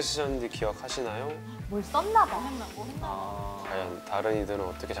 모두 어떻게 쓰셨는지 기억하시나요? 뭘 썼나 봐. 과연 다른 이들은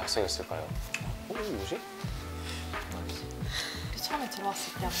어떻게 작성했을까요? 뭐지? 처음에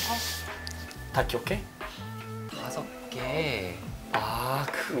들어왔을 때부터 다 기억해? 5개. 아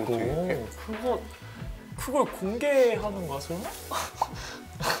그걸 공개하는 거야 설마?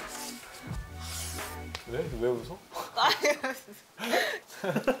 왜 웃어?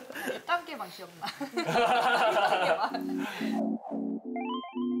 1단계만 기억나.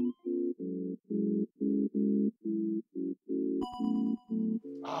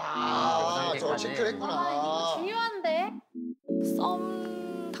 저 체크했구나. 이거 중요한데?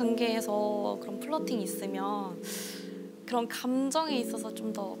 썸 단계에서 그런 플러팅이 있으면 그런 감정에 있어서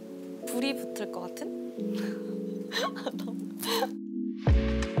좀 더 불이 붙을 것 같은?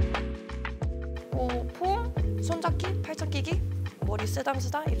 폼, 손잡기, 팔짱 끼기, 머리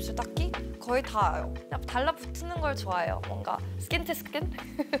쓰담쓰다, 입술 닦기 거의 다요. 그냥 달라붙는 걸 좋아해요. 뭔가 스킨 트 스킨?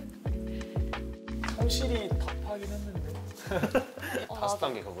 현실이 답하긴 했는데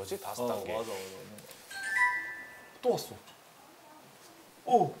 5단계 그거지? 5단계. 맞아. 또 왔어.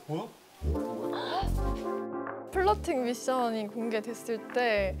 뭐야? 플러팅 미션이 공개됐을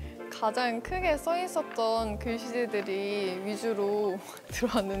때 가장 크게 써 있었던 글씨들이 위주로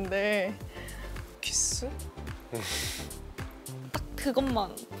들어왔는데 키스? 딱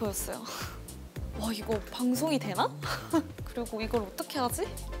그것만 보였어요. 와 이거 방송이 되나? 그리고 이걸 어떻게 하지?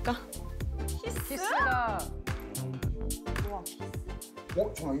 그러니까 키스가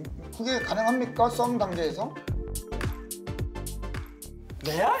정말 그게 가능합니까? 썸 단계에서?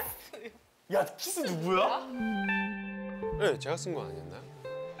 레알? 야 키스 누구야? 네, 제가 쓴 거 아니었나요?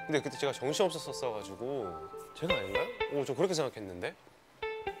 근데 그때 제가 정신 없었어가지고 제가 아닌가요? 저 그렇게 생각했는데.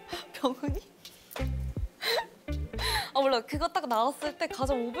 병은이? 몰라 그거 딱 나왔을 때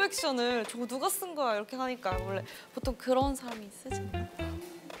가장 오버액션을 저거 누가 쓴 거야 이렇게 하니까 원래 보통 그런 사람이 쓰지 않나?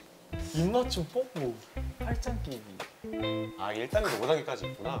 입맞춤 뽀뽀, 팔짱 끼기. 1단계도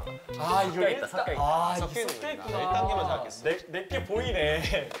 5단계까지 있구나. 이거 있다, 섞여 있다. 섞여 있는 섞여 거구나. 있구나. 1단계만 생각했어. 내게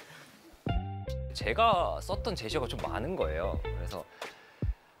보이네. 제가 썼던 제시어가 좀 많은 거예요. 그래서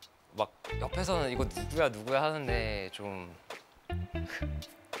막 옆에서는 이거 누구야 하는데 좀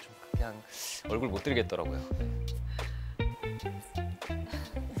그냥 얼굴 못 들겠더라고요.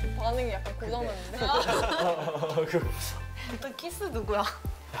 반응이 약간 고장났는데? 또 키스 누구야?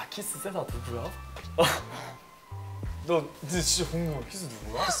 야 키스 세다 누구야? 너 근데 진짜 궁금해. 키스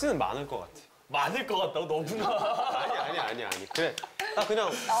누구야? 키스는 많을 것 같아. 많을 것 같다고 너무나. 아니. 그래. 딱 그냥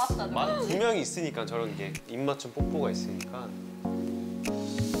나왔다. 두 명이 있으니까 저런 게 입맞춤 뽀뽀가 있으니까.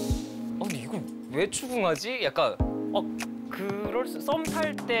 근데 이걸 왜 추궁하지? 약간 썸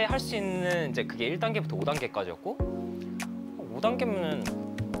탈 때 할 수 있는 이제 그게 1단계부터 5단계까지였고 5단계면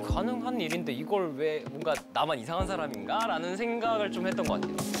가능한 일인데 이걸 왜 뭔가 나만 이상한 사람인가? 라는 생각을 좀 했던 것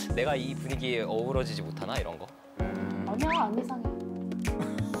같아요. 내가 이 분위기에 어우러지지 못하나 이런 거. 아니야 안 이상해.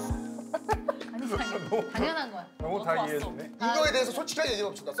 안 이상해. 당연한 거야. 너무 다 이해해주네. 이거에 대해서 솔직하게 얘기해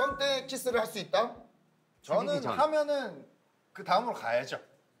봅시다. 썸 때 키스를 할 수 있다? 저는 하면은 그 다음으로 가야죠.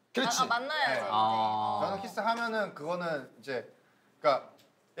 그렇지. 만나야지. 저는 키스하면은 그거는 이제 그러니까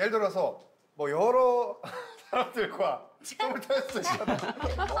예를 들어서 뭐 여러 사람들과 썸을 탈 수 있잖아.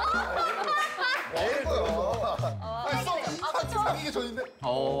 예를 들어. 그쵸. 사귀기 전인데.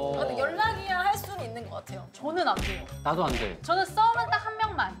 근데 연락이야 할 수는 있는 것 같아요. 저는 안 돼요. 나도 안 돼. 저는 썸은 딱 한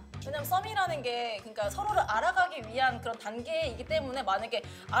명만. 왜냐면 썸이라는 게 그러니까 서로를 알아가기 위한 그런 단계이기 때문에 만약에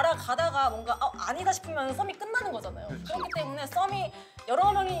알아가다가 뭔가 아니다 싶으면 썸이 끝나는 거잖아요. 그렇기 때문에 썸이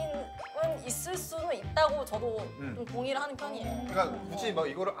여러 명은 있을 수는 있다고 저도 좀 동의를 하는 편이에요. 그러니까 굳이 막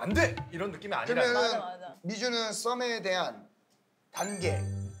이거를 안 돼! 이런 느낌이 아니라. 그러면 맞아. 미주는 썸에 대한 단계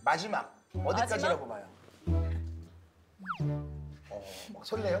마지막 어디까지라고 봐요? 막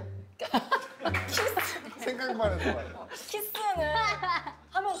설레요? 생각만 해도 말이야. 키스는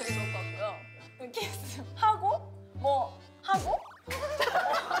하면 되게 좋을 것 같고요. 키스하고 뭐 하고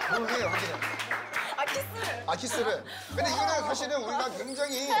그걸 해요, 확실히. 키스를. 키스를. 근데 이거는 사실은 우리가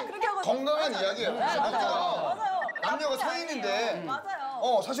굉장히 그렇게 하고 건강한 이야기예요. 맞아요. 남녀가 서 있는데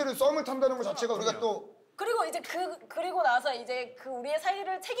맞아요. 사실은 썸을 탄다는 것 자체가 우리가 또 그리고 이제 그리고 나서 이제 그 우리의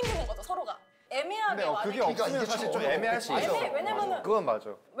사이를 책임지는 거죠 서로가. 애매하게 근데 그게 만약에 없으면 사실 좀 애매할 수 있어. 왜냐면은 그건 맞아.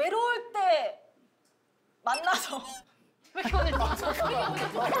 외로울 때 만나서 왜 오늘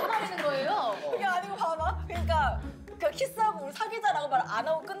버리는 거예요? 그게 아니고 봐봐. 그러니까 그 키스하고 우리 사귀자라고 말 안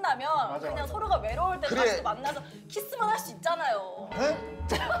하고 끝나면 그냥 서로가 외로울 때 그래. 다시 만나서 키스만 할 수 있잖아요.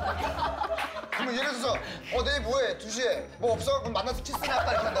 그러면 예를 들어서 내일 뭐해? 2시에 뭐 없어? 그럼 만나서 키스나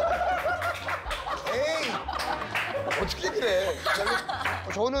할까 이렇게 한다고? 에이 어떻게 그래?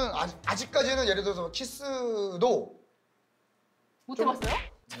 저는 아직까지는 예를 들어서 키스도 못 해봤어요?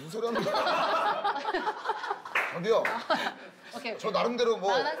 무슨 소리 하는 거야? 저기요. 오케이. 저 나름대로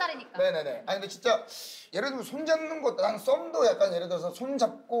뭐. 난 한 살이니까. 네네네. 아니 근데 진짜 예를 들면 손 잡는 것도 난 썸도 약간 예를 들어서 손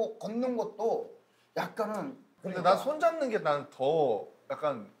잡고 걷는 것도 약간은. 근데 난 손 잡는 게 난 더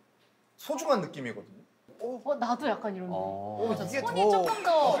약간 소중한 느낌이거든. 나도 약간 이런. 이게 손이 조금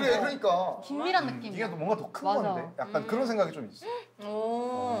더 그래 그러니까. 긴밀한 느낌. 이게 뭔가 더 큰 맞아. 건데. 약간 그런 생각이 좀 있어.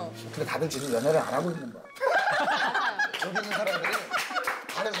 근데 다들 지금 연애를 안 하고 있는 거야. 여기 있는 사람들이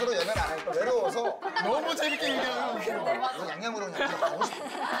다들 서로 연애를 안 하니까 외로워서 너무 재밌게 얘기하는 양양으로 그냥 가고 싶어.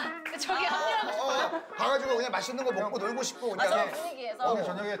 저기 한이랑 가가지고 그냥 맛있는 거 먹고 놀고 싶고 그냥. 맞아, 분위기에서. 오늘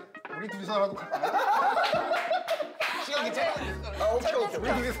저녁에 우리 둘이서라도 갈까요? 시간 괜찮아? 오케이.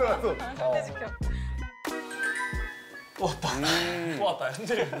 우리 둘이서라도. 절대 지켜. 또 왔다. 또 왔다.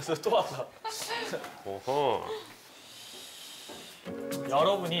 현재에서 또 왔다. 어허.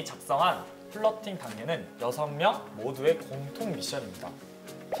 여러분이 작성한 플러팅 단계는 6명 모두의 공통 미션입니다.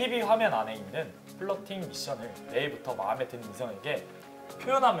 TV 화면 안에 있는 플러팅 미션을 내일부터 마음에 드는 이성에게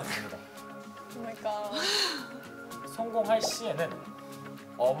표현하면 됩니다. 그러니까 성공할 시에는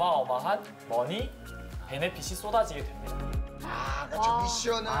어마어마한 머니, 베네핏이 쏟아지게 됩니다. 그렇죠.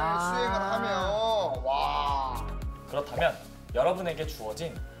 미션을 수행을 하면 와. 그렇다면 여러분에게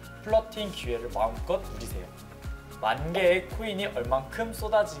주어진 플러팅 기회를 마음껏 누리세요. 10,000개의 코인이 얼만큼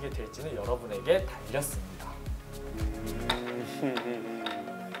쏟아지게 될지는 여러분에게 달렸습니다.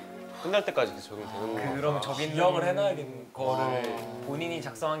 끝날 때까지 적용되는 거. 그럼 저기 기억을 해놔야겠는 거를 본인이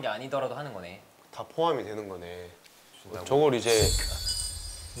작성한 게 아니더라도 하는 거네. 다 포함이 되는 거네. 저걸 이제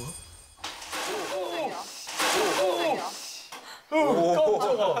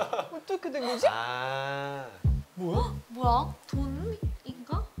깜짝아. 어떻게 된 거지? 뭐야?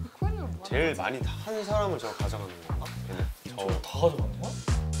 돈인가? 코인으로 뭐? 제일 많이 한 사람을 저거 가져가는 건가? 저거 다 가져가는 거야?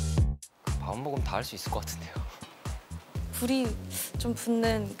 마음 먹으면 다 할 수 있을 것 같은데요. 불이 좀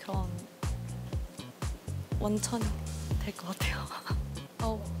붙는 그런 원천이 될 것 같아요.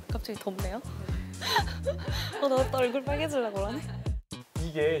 갑자기 덥네요. 나 또 얼굴 빨개지려고 그러네.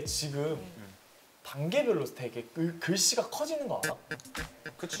 이게 지금 단계별로 되게 글씨가 커지는 거 알아?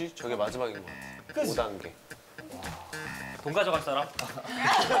 그치, 저게 마지막인 거 같아. 그치? 5단계. 돈 가져갈 사람?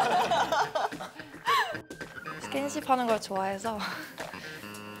 스킨십 하는 걸 좋아해서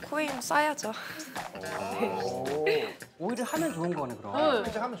코인 쌓여죠. 오히려 하면 좋은 거네 그럼.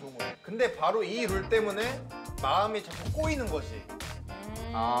 그렇게 하면 좋은 거야. 근데 바로 이 룰 때문에 마음이 자꾸 꼬이는 거지.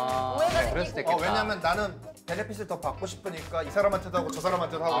 그래, 그럴 수도 있겠다. 왜냐면 나는 베네핏을 더 받고 싶으니까 이 사람한테도 하고 저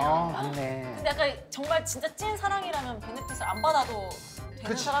사람한테도 하고. 맞네. 근데 약간 정말 진짜 찐 사랑이라면 베네핏을 안 받아도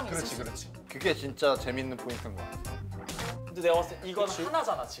되는 사람이 있을 수 있어. 그렇지. 그게 진짜 재밌는 포인트인 것 같아. 근데 내가 봤을 때 이건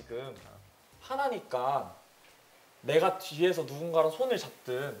하나잖아 지금. 하나니까 내가 뒤에서 누군가랑 손을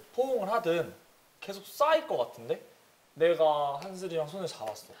잡든 포옹을 하든 계속 쌓일 것 같은데? 내가 한슬이랑 손을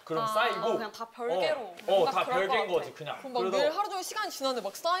잡았어. 그럼 쌓이고 그냥 다 별개로. 다 별개인 거지 그냥. 그럼 막 매일 하루 종일 시간이 지났는데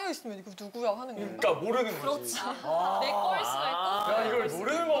막 쌓여 있으면 이거 누구야 하는 거야. 그러니까 모르는 거지. 내 거일 수가 있고. 야 이걸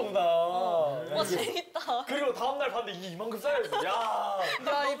모르는 거구나. 와 재밌다. 그리고 다음 날 봤는데 이게 이만큼 쌓여 있어. 야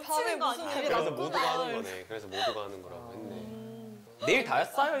이 밤에 무슨 일이 그래서 났구나. 모두가 하는 거네. 그래서 모두가 하는 거라고 했네. 내일 다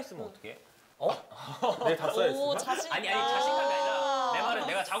쌓여 있으면 어떡해? 내일 다 쌓여 있어. 아니 자신감이 아니라 내 말은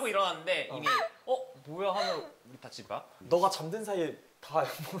내가 자고 일어났는데 이미 뭐야 하면 우리 다 집 가? 너가 잠든 사이에 다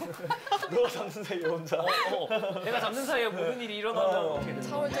너가 잠든 사이에 혼자. 내가 잠든 사이에 모든 일이 일어나면 어떻게 돼?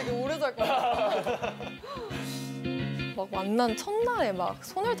 잠을 되게 오래 잘 거야. 막 만난 첫날에 막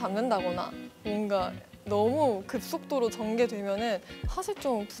손을 잡는다거나 뭔가 너무 급속도로 전개되면은 사실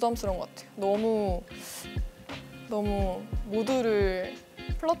좀 부담스러운 것 같아요. 너무 모두를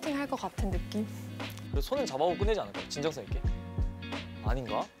플러팅 할 것 같은 느낌? 그래서 손을 잡아보고 끝내지 않을까요? 진정성 있게?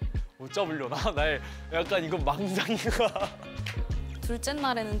 아닌가? 못 잡으려나? 날 약간 이건 망상인가? 둘째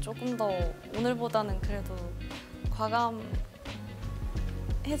날에는 조금 더 오늘보다는 그래도 과감해진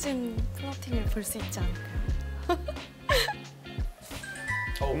플러팅을 볼 수 있지 않을까요?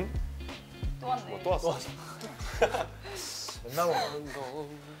 또 왔네. 또 왔어. 맨날 오는 거.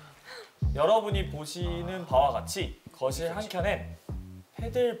 여러분이 보시는 바와 같이 거실 한켠엔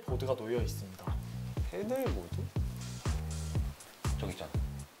패들보드가 놓여 있습니다. 패들보드? 저기 있잖아.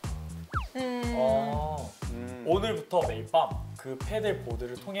 오늘부터 매일 밤 그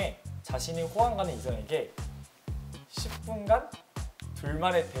패들보드를 통해 자신이 호감 가는 이성에게 10분간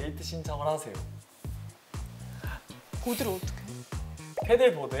둘만의 데이트 신청을 하세요. 보드를 어떻게?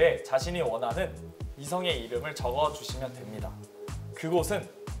 패들보드에 자신이 원하는 이성의 이름을 적어주시면 됩니다. 그곳은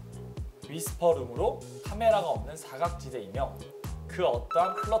위스퍼룸으로 카메라가 없는 사각지대이며 그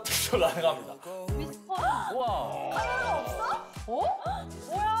어떠한 플러팅도 가능합니다. 위스퍼. 우와. 카메라 없어?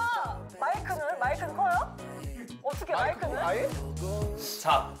 뭐야? 마이크는 커요? 어떻게 마이크는? 아예?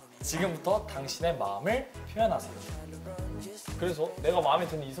 자, 지금부터 당신의 마음을 표현하세요. 그래서 내가 마음에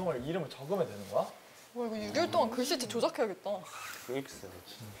드는 이성을 이름을 적으면 되는 거야? 와 이거 6일 동안 글씨체 조작해야겠다. 그렇게 써요,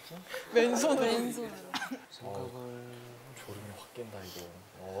 진짜. 맨손으로. 생각을 졸음이 확 깬다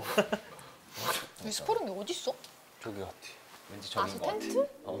이거. 위스퍼링이 어디 있어? 저기 같아. 왠지 아, 저긴 저 것 같아. 텐트?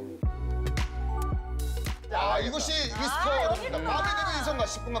 자, 이것이 위스퍼입니다. 마음에 드는 이성과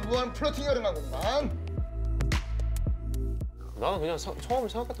 10분간 무한 플러팅의 여름한 공간. 나는 그냥 처음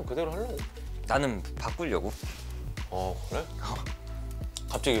생각했던 그대로 하려고. 나는 바꾸려고. 그래?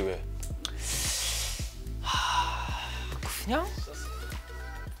 갑자기 왜? 그냥?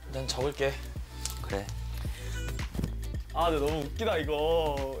 난 적을게. 그래. 아, 근데 너무 웃기다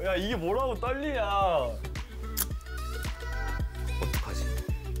이거. 야, 이게 뭐라고 떨리냐. 어떡하지?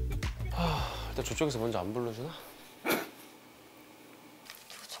 일단 저쪽에서 먼저 안 불러주나?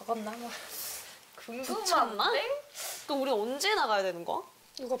 적었나? 궁금한데? 그럼 우리 언제 나가야 되는 거야?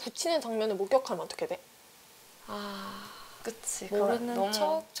 누가 붙이는 장면을 목격하면 어떻게 돼? 아, 그치. 모르는 너무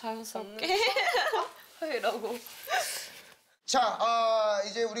척 자연스럽게 이러고. 자,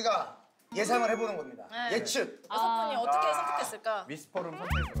 이제 우리가 예상을 해보는 겁니다. 네. 예측. 6분이 어떻게 선택했을까? 위스퍼룸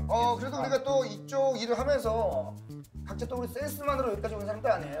선택으로. 그래도 우리가 또 이쪽 일을 하면서 각자 또 우리 센스만으로 여기까지 온 사람도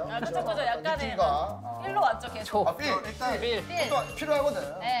아니에요. 아, 그쵸. 약간의 느낌과. 일로 왔죠, 계속. 일단 또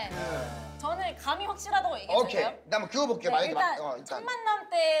필요하거든. 네. 저는 감이 확실하다고 얘기해도 오케이. 돼요? 나 한번 그어볼게요. 네, 만약에 일단 첫 만남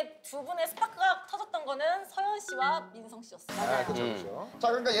때 두 분의 스파크가 터졌던 거는 서연 씨와 민성 씨였어요. 그렇죠. 자,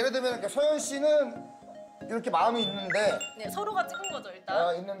 그러니까 예를 들면 이렇게 소연 씨는 이렇게 마음이 있는데, 네, 서로가 찍은 거죠,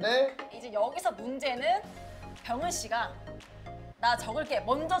 일단. 있는데 이제 여기서 문제는 병은 씨가 나 적을게,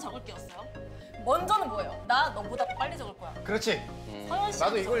 먼저 적을게였어요. 먼저는 뭐예요? 나 너보다 빨리 적을 거야. 그렇지. 서연 씨.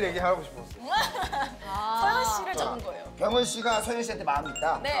 나도 이걸 얘기하고 싶었어. 서연 씨를 적은 거예요. 병은 씨가 소연 씨한테 마음이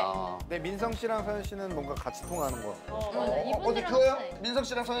있다. 네. 근데 민성 씨랑 서현 씨는 뭔가 같이 통하는 거. 맞아. 어디 이분들은 그거요? 확실해. 민성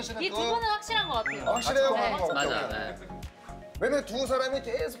씨랑 소연 씨는 이 두 그거? 분은 확실한 것 같아요. 확실해요? 네. 오케이, 맞아. 오케이. 네. 왜냐면 두 사람이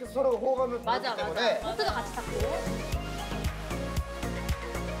계속해서 서로 호감을 맞아, 보기 맞아. 때문에 보트도 같이 탔고.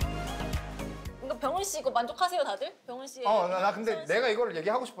 그러니까 병은 씨 이거 만족하세요, 다들? 병은 씨. 나 근데 내가 이걸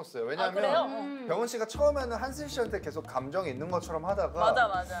얘기하고 싶었어요. 그래요? 왜냐면 병원 씨가 처음에는 한슬 씨한테 계속 감정이 있는 것처럼 하다가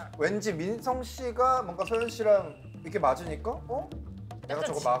맞아. 왠지 민성 씨가 뭔가 소연 씨랑 이렇게 맞으니까 내가 약간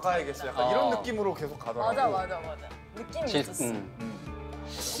저거 진짜 막아야겠어. 약간 이런 느낌으로 계속 가더라고. 맞아. 느낌이 있었어.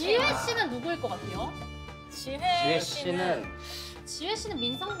 지혜 씨는 누구일 것 같아요? 지혜 지혜 씨는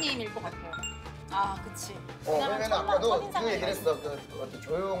민성님일 것 같아요. 아, 그치. 왜냐면 아까도 그 얘기를 했어. 그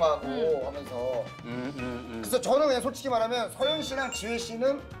조용하고 하면서. 그래서 저는 그냥 솔직히 말하면 서현 씨랑 지혜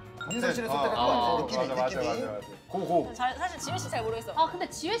씨는 민성 씨를 선택할 것 같아. 느낌이. 고고. 사실 지혜 씨 잘 모르겠어. 근데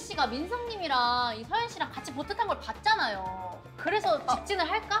지혜 씨가 민성님이랑 이 서현 씨랑 같이 보트 탄 걸 봤잖아요. 그래서 직진을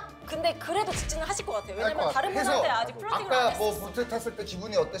할까? 근데 그래도 직진을 하실 것 같아요. 할 왜냐면 것 다른 같아. 분한테 해서 아직 플러팅을 안 아까 했어. 뭐 보트 탔을 때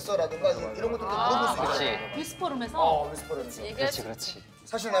기분이 어땠어라든가 이런 것들도 물어볼 수 그렇지. 있잖아. 위스퍼룸에서? 위스퍼룸에서. 그렇지.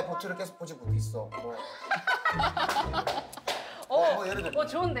 사실 나 보트를 계속 보지 못했어. 예를 들어.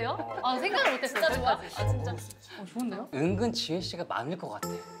 좋은데요? 생각을 못했어요. 진짜 좋아? 여기까지. 아, 진짜? 좋은데요? 은근 지혜 씨가 많을 것 같아.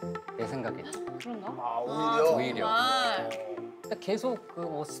 내 생각에. 그런가? 오히려. 근데 계속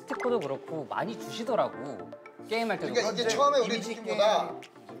뭐 스티커도 그렇고 많이 주시더라고. 게임할 때도. 그러니까 이게 처음에 우리 느낌보다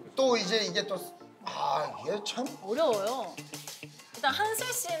또 이제 이게 또 이게 참 어려워요. 일단 한슬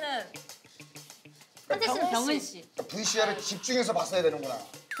씨는 한재 씨는 병은 씨. VCR을 집중해서 봤어야 되는구나.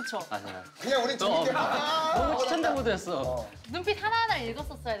 그쵸. 맞아. 그냥 우리 재밌게 너무 추천된 모드였어. 눈빛 하나하나를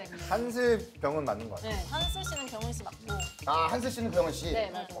읽었었어야 되는데. 한슬 병은 맞는 거 같아. 네. 한슬 씨는 병은 씨 맞고. 한슬 씨는 병은 씨. 네,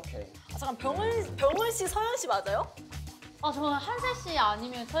 맞아. 오케이. 잠깐 병은 씨 서연 씨 맞아요? 저는 한재 씨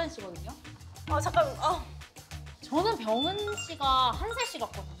아니면 서현 씨거든요. 잠깐. 저는 병은 씨가 한재 씨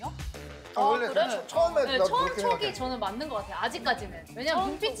같거든요. 원래 그래? 처음에 네, 나도 처음 그렇게 촉이 생각해. 저는 맞는 것 같아요. 아직까지는. 왜냐면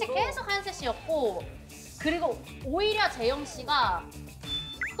눈빛이 처음으로. 계속 한세 씨였고 그리고 오히려 재영 씨가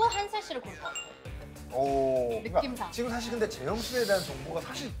또 한세 씨를 볼 것 같아요. 느낌상. 지금 사실 근데 재영 씨에 대한 정보가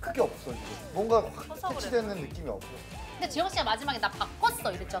사실 크게 없어 지금. 뭔가 확 캐치되는 느낌이 없어. 근데 재영 씨가 마지막에 나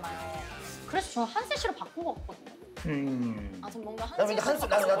바꿨어 이랬잖아요. 그래서 저는 한세 씨로 바꾼 것 같거든요. 전 뭔가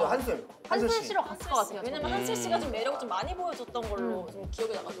나도 한슬. 한세 씨로 갔을 것 같아요. 왜냐면 한슬 씨가 좀 매력을 좀 많이 보여줬던 걸로 좀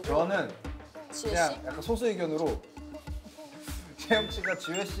기억이 나가지고. 저는 지혜 그냥 씨? 약간 소수 의견으로 재영 씨가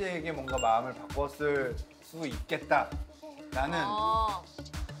지혜 씨에게 뭔가 마음을 바꿨을 수 있겠다라는 약간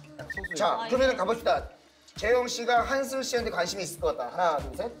소수 의견. 자, 그러면 가봅시다. 재영 씨가 한슬 씨한테 관심이 있을 것 같다. 하나,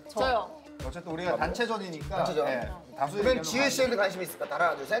 둘, 셋. 저요. 어쨌든 우리가 단체전이니까 단체전. 다수 그러면 의견으로 지혜 씨한테 관심이 있을 것 같다.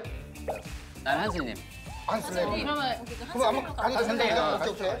 하나, 둘, 셋. 난 한슬님. 안 쓸래? 그러면 그럼 한번 가도 된다. 오케이,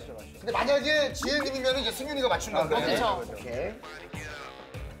 오케이. 근데 만약에 지혜님이면 이제 승윤이가 맞춘다. 그렇죠. 오케이.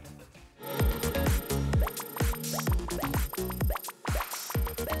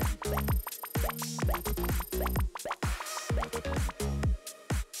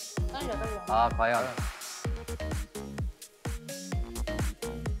 아 과연.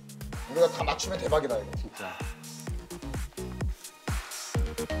 우리가 다 맞추면 대박이다 이거. 진짜.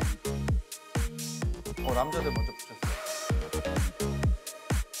 남자들 먼저 붙였어.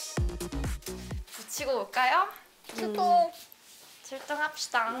 붙이고 올까요? 출동.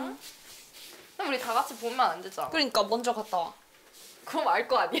 출동합시다. 그럼 우리 다 같이 보면 안 되잖아. 그러니까 먼저 갔다 와. 그럼 알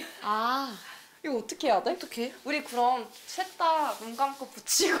거 아니야? 아 이거 어떻게 해야 돼? 어떻게? 우리 그럼 셋 다 눈 감고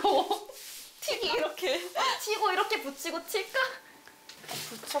붙이고 튀기 이렇게 튀고 이렇게 붙이고 칠까?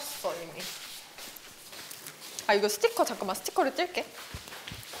 붙였어 이미. 아 이거 스티커 잠깐만 스티커를 뜰게.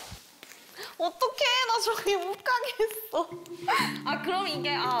 어떡해 나 저기 못 가겠어. 아 그럼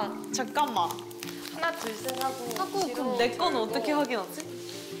이게 잠깐만. 하나 둘 셋 하고 그럼 내 거는 어떻게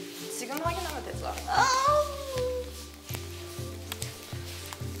확인하지? 지금 확인하면 되죠.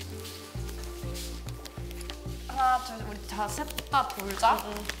 하나 둘 우리 다 셋 다 돌자.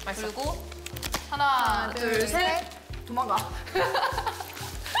 그리고 하나 둘 셋 도망가.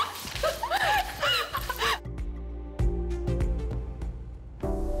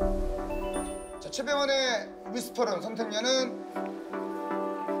 자, 최병원의 위스퍼런 선택녀는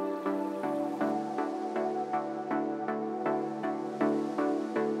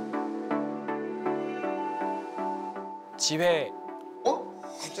지회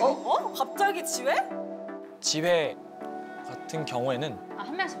갑자기 지회? 지회 같은 경우에는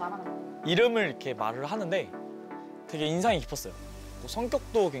한 명씩 말하는 거. 이름을 이렇게 말을 하는데 되게 인상이 깊었어요. 또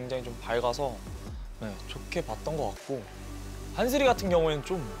성격도 굉장히 좀 밝아서 좋게 봤던 것 같고 한슬이 같은 경우에는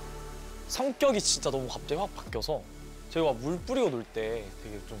좀 성격이 진짜 너무 갑자기 확 바뀌어서 제가 막 물 뿌리고 놀 때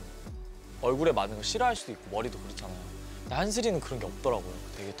되게 좀 얼굴에 맞는 거 싫어할 수도 있고 머리도 그렇잖아요. 근데 한슬이는 그런 게 없더라고요.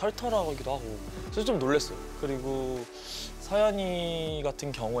 되게 털털하기도 하고 그래서 좀 놀랐어요. 그리고 서연이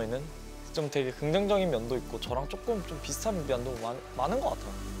같은 경우에는 좀 되게 긍정적인 면도 있고 저랑 조금 좀 비슷한 면도 많은 것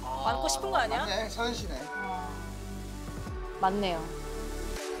같아요. 많고 싶은 거 아니야? 맞네, 서현 씨네. 맞네요.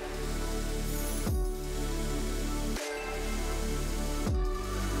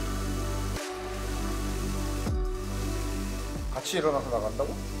 같이 일어나서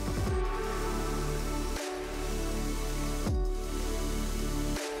나간다고?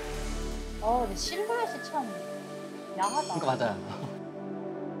 근데 실루엣이 참 야하다. 그러니까 맞아요.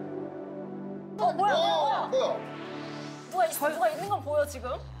 뭐야? 뭐야? 누가 있는 건 보여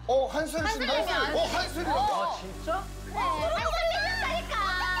지금? 한슬 씨인가? 한슬이. 진짜?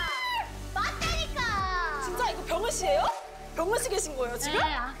 진짜 이거 병은 씨예요? 병은 씨 계신 거예요 지금? 네,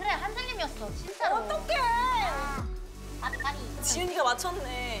 그래 한슬님이었어 진짜로. 어떡해? 아니. 지은이가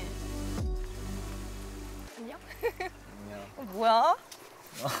맞췄네. 안녕? 뭐야?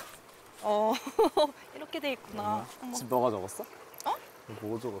 이렇게 돼 있구나. 집 너가 적었어? 어?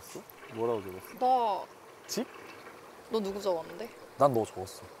 뭐 적었어? 뭐라고 적었어? 나 집? 너 누구 적었는데? 난 너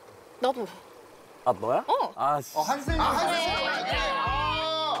적었어. 나도. 아 너야? 어. 아 씨. 한슬.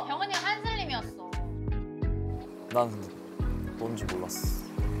 병원이 한슬님이었어. 난 넌지 몰랐어.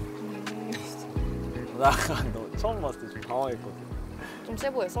 나 너 처음 봤을 때 좀 당황했거든. 좀 세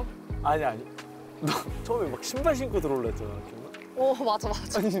보여서? 아니 너 처음에 막 신발 신고 들어올라 했잖아. 기억나? 맞아.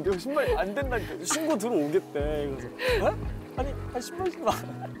 아니 내가 신발이 안 된다니까. 신고 들어오겠대. 그래서 아니 신발 신고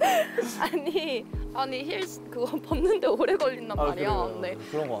아니 힐 그거 벗는데 오래 걸린단 말이야. 그래. 네.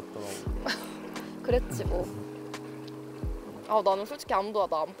 그런 거 같더라고. 그랬지 뭐. 나는 솔직히 아무도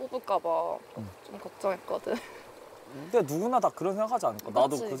나 안 뽑을까 봐 좀 걱정했거든. 근데 누구나 다 그런 생각하지 않을까?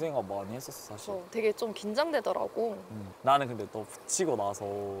 나도 그치. 그 생각 많이 했었어 사실. 되게 좀 긴장되더라고. 나는 근데 너 붙이고 나서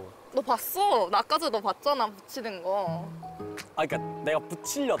너 봤어? 나 아까 전에 너 봤잖아 붙이는 거. 그러니까 내가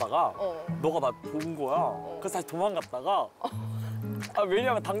붙이려다가 너가 나 본 거야. 그래서 다시 도망갔다가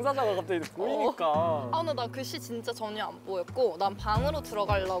왜냐면 당사자가 갑자기 보이니까. 근데 나 그 시 진짜 전혀 안 보였고 난 방으로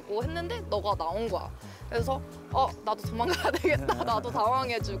들어가려고 했는데 너가 나온 거야. 그래서 나도 도망가야 되겠다. 나도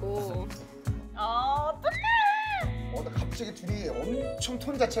당황해지고. 어떡해. 근데 갑자기 둘이 엄청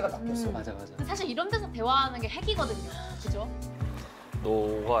톤 자체가 바뀌었어. 맞아. 사실 이런 데서 대화하는 게 핵이거든요. 그죠?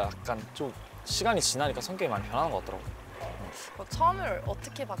 너가 약간 좀 시간이 지나니까 성격이 많이 변하는 것 같더라고. 처음에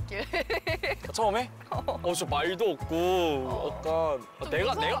어떻게 바뀔? 처음에? 진짜 말도 없고 약간 좀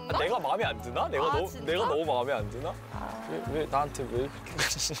내가 내가 마음에 안 드나? 진짜? 내가 너무 마음에 안 드나? 왜 나한테 왜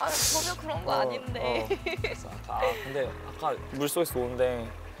그렇게까지? 전혀 그런 거 아닌데. 그래서 근데 아까 물속에서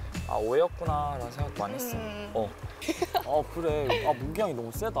오는데 오해였구나라는 생각도 많이 했어. 그래. 모기향이 너무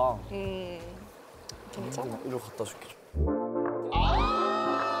세다. 괜찮아? 이리로 갖다 줄게 좀.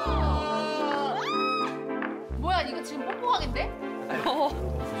 뭐야 이거 지금 뽀뽀각인데?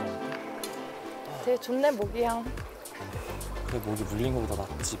 되게 좋네 모기향. 그래 목이 물린 거보다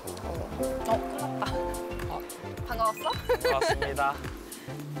낫지 뭐. 끝났다. 반가웠어? 반갑습니다.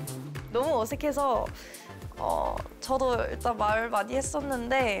 너무 어색해서 저도 일단 말 많이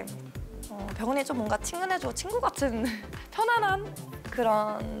했었는데 병훈이 좀 뭔가 친근해지고 친구 같은 편안한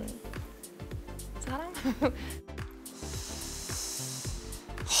그런 사람?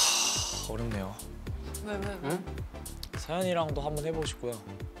 어렵네요. 왜? 응? 사연이랑도 한번 해보고 싶고요.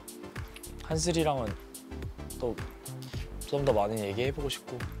 한슬이랑은 또 좀 더 많이 얘기해보고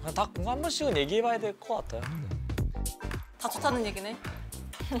싶고 그냥 다 한 번씩은 얘기해봐야 될 것 같아요. 다 좋다는 얘기네.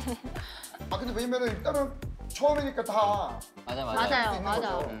 아 근데 왜냐면은 일단은 처음이니까 다 맞아. 맞아요, 있는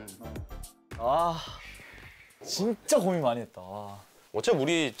맞아. 거죠. 아 진짜 고민 많이 했다. 어차피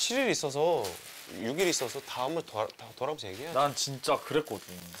우리 7일 있어서 6일 있어서 다 한번 돌아보면서 얘기해야지. 난 진짜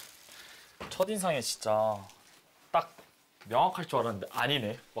그랬거든. 첫인상에 진짜 딱 명확할 줄 알았는데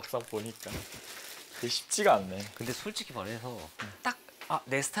아니네. 막상 보니까 그게 쉽지가 않네. 근데 솔직히 말해서 딱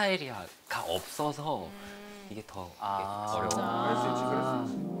내 스타일이야가 없어서 이게 더 어려워. 그럴 수 있지, 그럴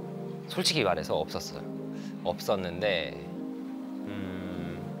수 있지. 솔직히 말해서 없었는데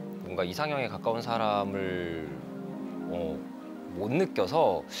뭔가 이상형에 가까운 사람을 못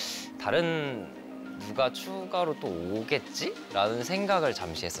느껴서 다른 누가 추가로 또 오겠지라는 생각을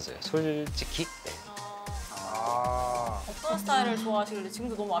잠시 했었어요. 솔직히. 네. 어떤 스타일을 좋아하시길래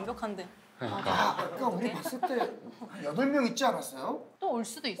지금도 너무 완벽한데. 아까 우리 봤을 때 한 8명 있지 않았어요? 또 올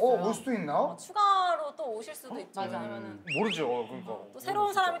수도 있어요. 올 수도 있나? 추가로 또 오실 수도 있죠. 맞아. 왜냐면은 모르죠. 그러니까. 또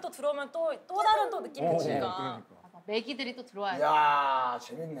새로운 사람이 또 들어오면 또 다른 또 느낌이 드니까. 그러니까. 매기들이 또 들어와야 돼. 야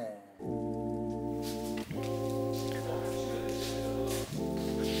재밌네.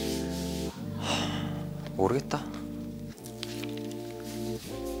 모르겠다.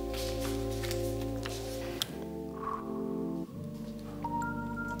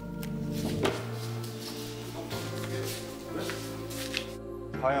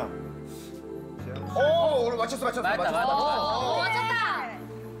 과연. 오늘 맞췄어. 맞췄다.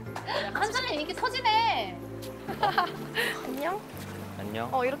 한잔에 인기 터지네. 안녕?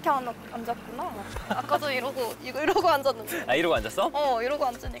 안녕. 이렇게 앉았구나. 아까도 이러고 앉았는데. 아 이러고 앉았어? 이러고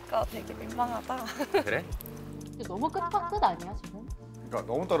앉으니까 되게 민망하다. 그래? 근데 너무 끝 아니야 지금?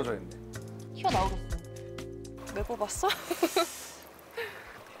 그러니까 너무 떨어져 있네. 튀어나오겠어. 왜 뽑았어?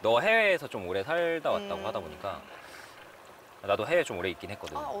 너 해외에서 좀 오래 살다 왔다고 하다 보니까 나도 해외 좀 오래 있긴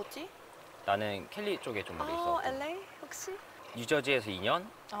했거든. 어디? 나는 캘리 쪽에 좀 오래 있었고 LA 혹시? 뉴저지에서 2년,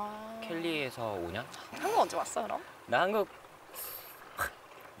 캘리에서 5년. 한국 언제 왔어 그럼? 나 한국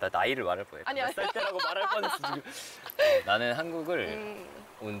나 나이를 말할 뻔했어. 아니. 몇 살 때라고 말할 뻔했어 지금. 나는 한국을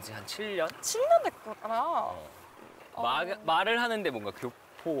온 지 한 7년? 7년 됐구나. 말을 하는데 뭔가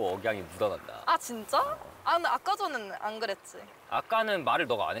교포 억양이 묻어난다. 아 진짜? 근데 아까 전에는 안 그랬지. 아까는 말을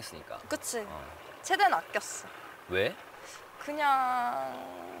너가 안 했으니까. 그치? 최대한 아꼈어. 왜?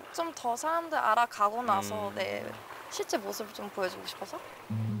 그냥 좀 더 사람들 알아가고 나서 내 실제 모습을 좀 보여주고 싶어서.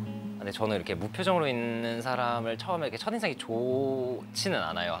 근데 저는 이렇게 무표정으로 있는 사람을 처음에 이렇게 첫인상이 좋지는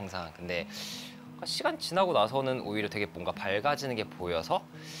않아요 항상. 근데 시간 지나고 나서는 오히려 되게 뭔가 밝아지는 게 보여서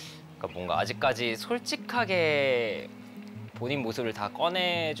그러니까 뭔가 아직까지 솔직하게 본인 모습을 다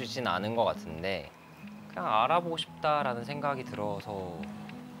꺼내주진 않은 것 같은데 그냥 알아보고 싶다라는 생각이 들어서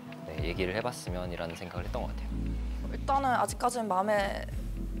네, 얘기를 해봤으면이라는 생각을 했던 것 같아요. 일단은 아직까지는 마음에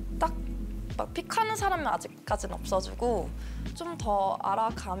딱 막 픽하는 사람은 아직까지는 없어지고 좀 더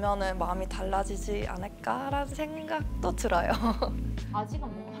알아가면은 마음이 달라지지 않을까라는 생각도 들어요.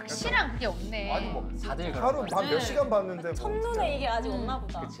 아직은 뭐 확실한 그게 없네. 아니 뭐 다들 하루 반 몇 시간 봤는데 뭐. 첫눈에 이게 아직 없나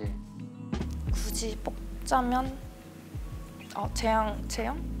보다. 그치. 굳이 뽑자면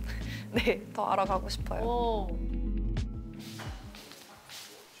재영? 네, 더 알아가고 싶어요. 오.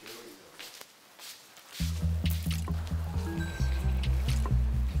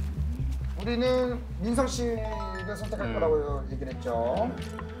 우리는 민성 씨를 선택할 거라고 얘기를 했죠.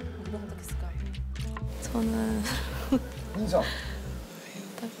 누가 선택했을까요? 저는 민성.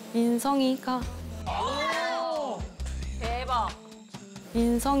 민성이가 대박.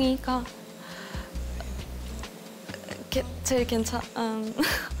 민성이가 제일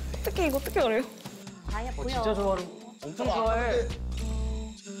어떻게 이거 어떻게 알아요? 아야 보여. 진짜 좋아하는 엄청 좋아해.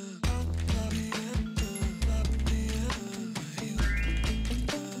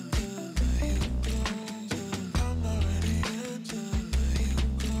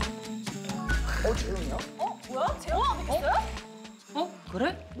 재영이야? 뭐야? 재영 선택했어요?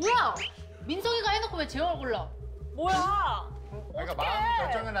 그래? 뭐야? 민성이가 해놓고 왜 재영을 골라? 뭐야? 그러니까 마음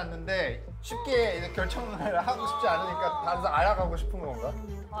결정해놨는데 쉽게 이제 결정을 하고 싶지 않으니까 다른 사람 알아가고 싶은 건가?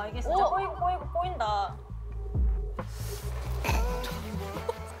 아 이게 진짜 꼬인다.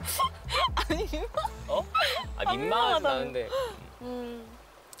 아니 어? 아 민망하진 않은데.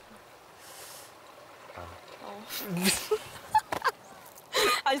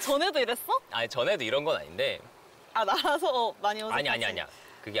 아니 전에도 이랬어? 아니 전에도 이런 건 아닌데. 아 나라서 많이 어색하지? 아니야.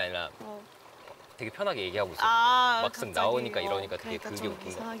 그게 아니라 되게 편하게 얘기하고 있어. 아 막상 갑자기. 나오니까 이러니까 되게 그러니까 그게 좀 웃긴 거.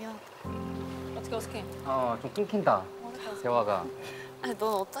 이상하긴 하다. 어떻게 어색해? 좀 끊긴다. 대화가. 아니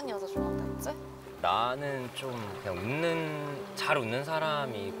넌 어떤 여자 좋아한다 했지? 나는 좀 그냥 잘 웃는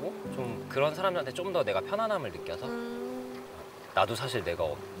사람이고 좀 그런 사람들한테 좀 더 내가 편안함을 느껴서 나도 사실 내가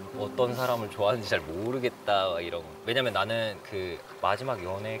어떤 사람을 좋아하는지 잘 모르겠다 이런. 왜냐면 나는 그 마지막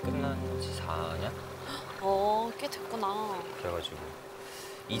연애 끝난 지 4년? 꽤 됐구나. 그래가지고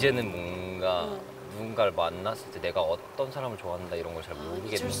이제는 뭔가 누군가를 만났을 때 내가 어떤 사람을 좋아한다 이런 걸 잘 모르겠는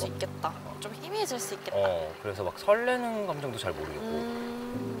잊을 수 거. 있겠다. 좀 희미해질 수 있겠다. 그래서 막 설레는 감정도 잘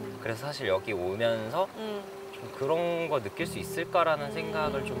모르겠고. 그래서 사실 여기 오면서 좀 그런 거 느낄 수 있을까라는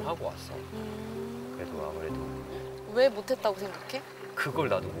생각을 좀 하고 왔어. 그래도 아무래도 왜 못했다고 생각해? 그걸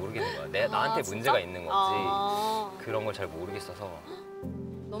나도 모르겠는 거야. 나한테 진짜? 문제가 있는 건지 그런 걸 잘 모르겠어서.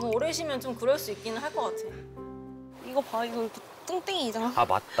 너무 오래 쉬면 좀 그럴 수 있기는 할 것 같아. 이거 봐, 이거 뚱땡이잖아. 아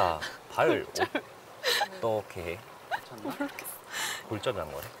맞다. 발 어떻게 해? 모르겠어. 골절이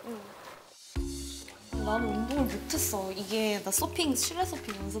난 거래? 나는 운동을 못했어. 이게 나 서핑, 실내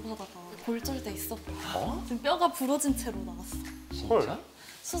서핑 연습하다가 골절돼 있어. 지금 뼈가 부러진 채로 나왔어. 진짜?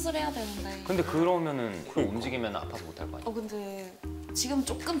 수술해야 되는데. 근데 그러면은 움직이면 아파서 못 할 거 아니야? 근데 지금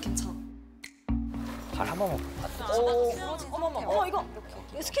조금 괜찮아. 발 한 번만 봤어. 어머머. 이거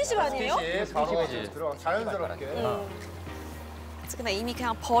스킨십 아니에요? 스킨십 바로 들어가 자연스럽게. 근데 이미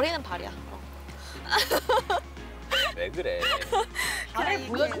그냥 버리는 발이야. 왜 그래? 발을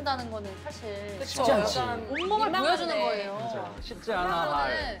보여준다는 거는 사실 그쵸. 쉽지 않지. 약간 온몸을 민망한데. 보여주는 거예요. 맞아. 쉽지 않아,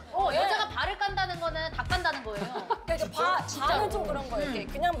 발. 여자가 발을 깐다는 거는 다 깐다는 거예요. 그러니까 발은 좀 그런 거예요. 이렇게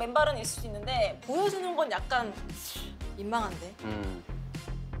그냥 맨발은 있을 수 있는데 보여주는 건 약간 민망한데.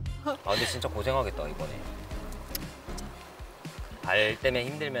 아 근데 진짜 고생하겠다 이번에. 발 때문에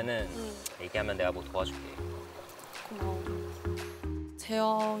힘들면은 얘기하면 내가 뭐 도와줄게. 고마워.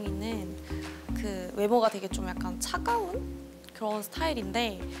 재영이는 그 외모가 되게 좀 약간 차가운 그런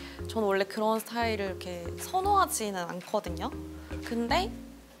스타일인데 저는 원래 그런 스타일을 이렇게 선호하지는 않거든요. 근데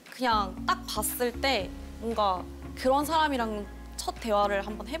그냥 딱 봤을 때 뭔가 그런 사람이랑 첫 대화를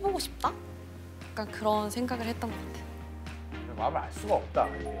한번 해보고 싶다? 약간 그런 생각을 했던 것 같아요. 마음을 알 수가 없다.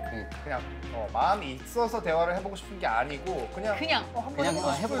 이게. 그냥 마음이 있어서 대화를 해보고 싶은 게 아니고 그냥 한번 그냥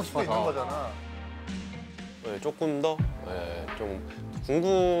해보고 해보고 싶을 수도 있는 싶어서. 거잖아. 네, 조금 더 좀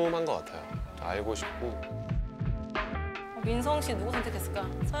궁금한 것 같아요. 알고 싶고. 민성 씨 누구 선택했을까?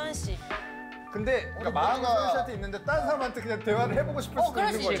 서현 씨. 근데 그러니까 마음이 서현 씨한테 있는데 다른 사람한테 그냥 대화를 해보고 싶을 수도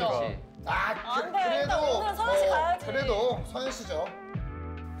있는 그렇지, 거니까. 그렇지. 안 돼. 일단 오늘은 서현 씨 가야지. 그래도 서현 씨죠.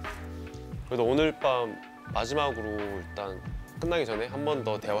 그래도 오늘 밤 마지막으로 일단 끝나기 전에 한 번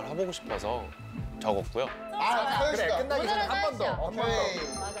더 대화를 해보고 싶어서 적었고요. 서현 그래 씨가. 끝나기 전에 한 번 더. 한 번 더.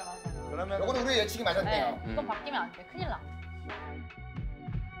 오케이. 맞아. 그러면 요거는 우리 예측이 맞았네요. 네, 이건 바뀌면 안 돼. 큰일 나.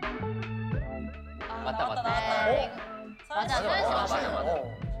 맞다, 맞다. 나왔다. 네. 맞아, 서현 씨 맞아.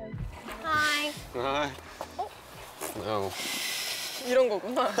 하이. 아이고, 이런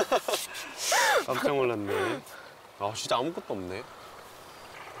거구나. 깜짝 놀랐네. 아 진짜 아무것도 없네.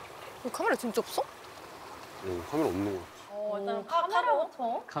 카메라 진짜 없어? 카메라 없는 것 같아. 일단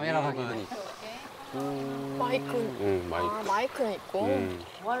카메라부터. 카메라 확인이. 마이크는. 마이크. 마이크는 있고.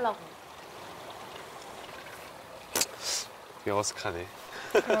 뭐 하려고? 되게 어색하네.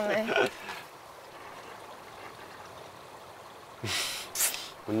 그러네.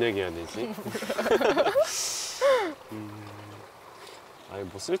 뭔 얘기해야 되지? 아니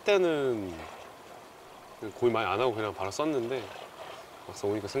뭐 쓸 때는 고민 많이 안 하고 그냥 바로 썼는데 막상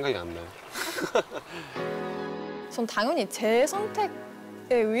오니까 생각이 안 나요. 전 당연히 제 선택에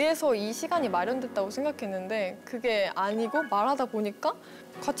의해서 이 시간이 마련됐다고 생각했는데 그게 아니고 말하다 보니까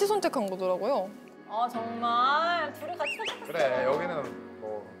같이 선택한 거더라고요. 아 정말 둘이 같이 선택했어. 그래 여기는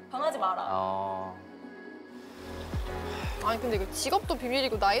뭐 변하지 마라. 아니 근데 이거 직업도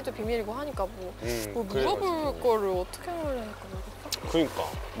비밀이고 나이도 비밀이고 하니까 뭐 그래, 물어볼 맞아. 거를 어떻게 하려니까 모르겠다. 그러니까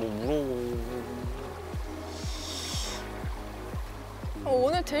뭐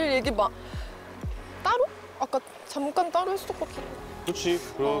오늘 될 얘기 따로? 아까 잠깐 따로 했었거든. 그렇지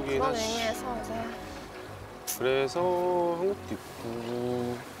그러긴 그런 하지. 의미에서 이제 그래서 한 것도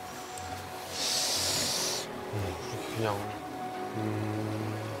있고 그냥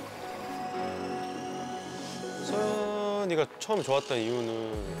언니가 처음 좋았던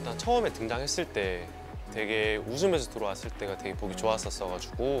이유는 일단 처음에 등장했을 때 되게 웃으면서 들어왔을 때가 되게 보기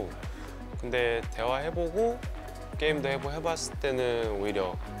좋았었어가지고 근데 대화해보고 게임도 해봤을 때는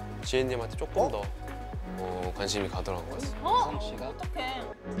오히려 지혜님한테 조금 더 관심이 가더라고요. 어떡해.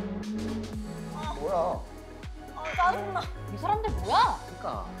 뭐야? 짜증나. 이 사람들 뭐야?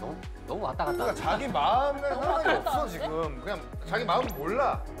 그러니까 너무 왔다 갔다. 그러니까 자기 마음에 상관이 없어 지금. 그냥 자기 마음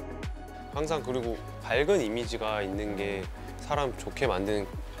몰라. 항상 그리고 밝은 이미지가 있는 게 사람 좋게 만드는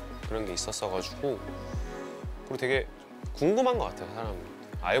그런 게 있었어가지고 그리고 되게 궁금한 것 같아요. 사람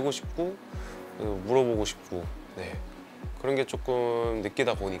알고 싶고 물어보고 싶고 네 그런 게 조금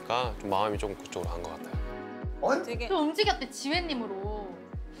느끼다 보니까 좀 마음이 조금 그쪽으로 간 것 같아요. 되게 또 움직였대 지혜님으로.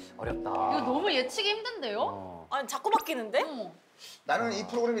 어렵다. 이거 너무 예측이 힘든데요? 아니 자꾸 바뀌는데? 나는 이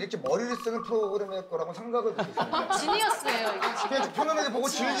프로그램이 이렇게 머리를 쓰는 프로그램일 거라고 생각을 못했어요. 지니어스예요 이거 지금. 그냥 편안하게 보고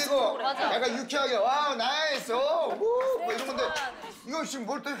즐기고 맞아. 약간 유쾌하게 와우 나이스 뭐 이런 건데 이거 지금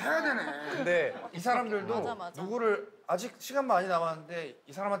뭘 또 해야 되네. 근데 이 사람들도 맞아. 누구를 아직 시간 많이 남았는데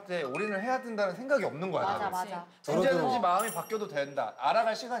이 사람한테 올인을 해야 된다는 생각이 없는 거야. 맞아 맞아. 언제든지 마음이 바뀌어도 된다.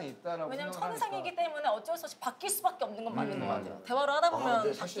 알아갈 시간이 있다라고 왜냐면 생각을 첫인상이기 때문에 어쩔 수 없이 바뀔 수밖에 없는 건 맞는 것 맞아. 같아요. 대화를 하다 보면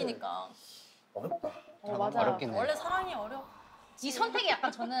근데 사실- 바뀌니까. 어렵다. 맞아. 어렵긴 해. 원래 사랑이 어려. 이 선택이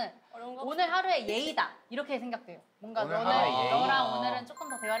약간 저는 어려운 거. 오늘 하루의 예의다 이렇게 생각돼요. 뭔가 오늘 너는 하루의 예의. 너랑 오늘은 조금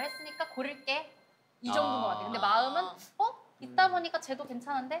더 대화를 했으니까 고를게 이 정도인 것 같아. 근데 마음은 있다 보니까 쟤도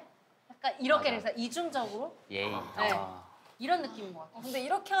괜찮은데 약간 이렇게 맞아. 해서 이중적으로 예의. 네. 이런 느낌인 것 같아. 근데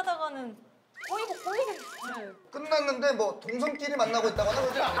이렇게 하다가는 꼬이게. 끝났는데 뭐 동성끼리 만나고 있다거나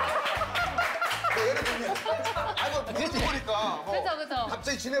그러지 않을까? 뭐 예를 들면 아이고 모르니까 그죠.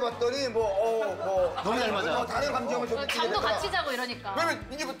 갑자기 지내봤더니 너무 잘 맞아. 다른 감정을 좀 느끼게 잠도 됐거나. 같이 자고 이러니까. 그러면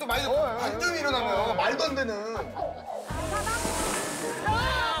이게 또 많이 반전이 일어나면 말도 안 되는.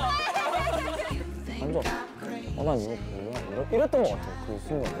 완전 난 이거 이랬던 것 같아 그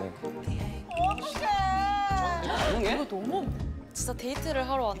순간에. 이거 너무 진짜 데이트를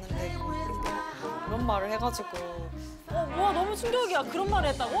하러 왔는데 그런 말을 해가지고 뭐야 너무 충격이야. 그런 말을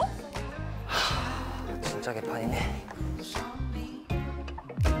했다고? 진짜 개판이네.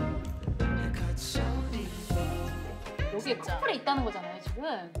 여기에 커플이 있다는 거잖아요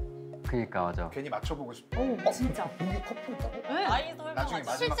지금. 그니까 맞아. 괜히 맞춰보고 싶어. 진짜. 여기 커플 있다고? 네. 나이도 나중에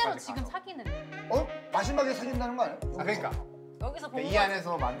설명하지. 실제로 마지막까지 지금 가서. 사귀는. 마지막에 사귄다는 거 아니야? 아 그러니까 여기서 본 이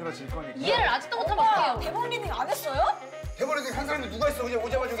안에서 만들어질 거니까. 이해를 아직도 못하면 오빠 어떡해요. 대본 리딩 안 했어요? 대본에 한 사람이 누가 있어? 그냥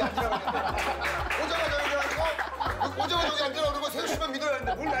오자마자 여기 앉으라고 했는데 오자마자 여기 앉고 오자마자 여기 앉으라고 그러고 세우 씨만 믿어야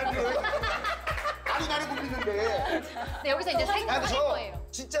하는데 뭘 날 믿어요? 나를 못 믿는데. 근데 여기서 이제 생각할 거예요.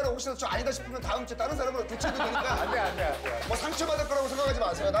 진짜로 혹시나 저 아니다 싶으면 다음 주에 다른 사람으로 교체도 되니까 안돼. 뭐 상처받을 거라고 생각하지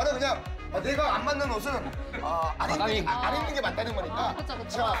마세요. 나는 그냥 내가 안 맞는 옷은 안 입는 게 맞다는 거니까. 그쵸.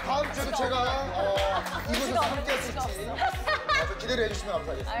 자, 다음 주에도 제가 이곳에서 함께 할 수 있지. 좀 기대를 해주시면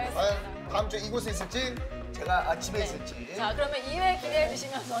감사하겠습니다. 알겠습니다. 다음 주에 이곳에 있을지 제가 집에 있을지. 자 그러면 2회 기대해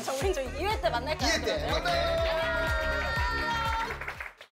주시면서 우린 저희 2회 때 만날까요? 2회 때 그러면? 만나요.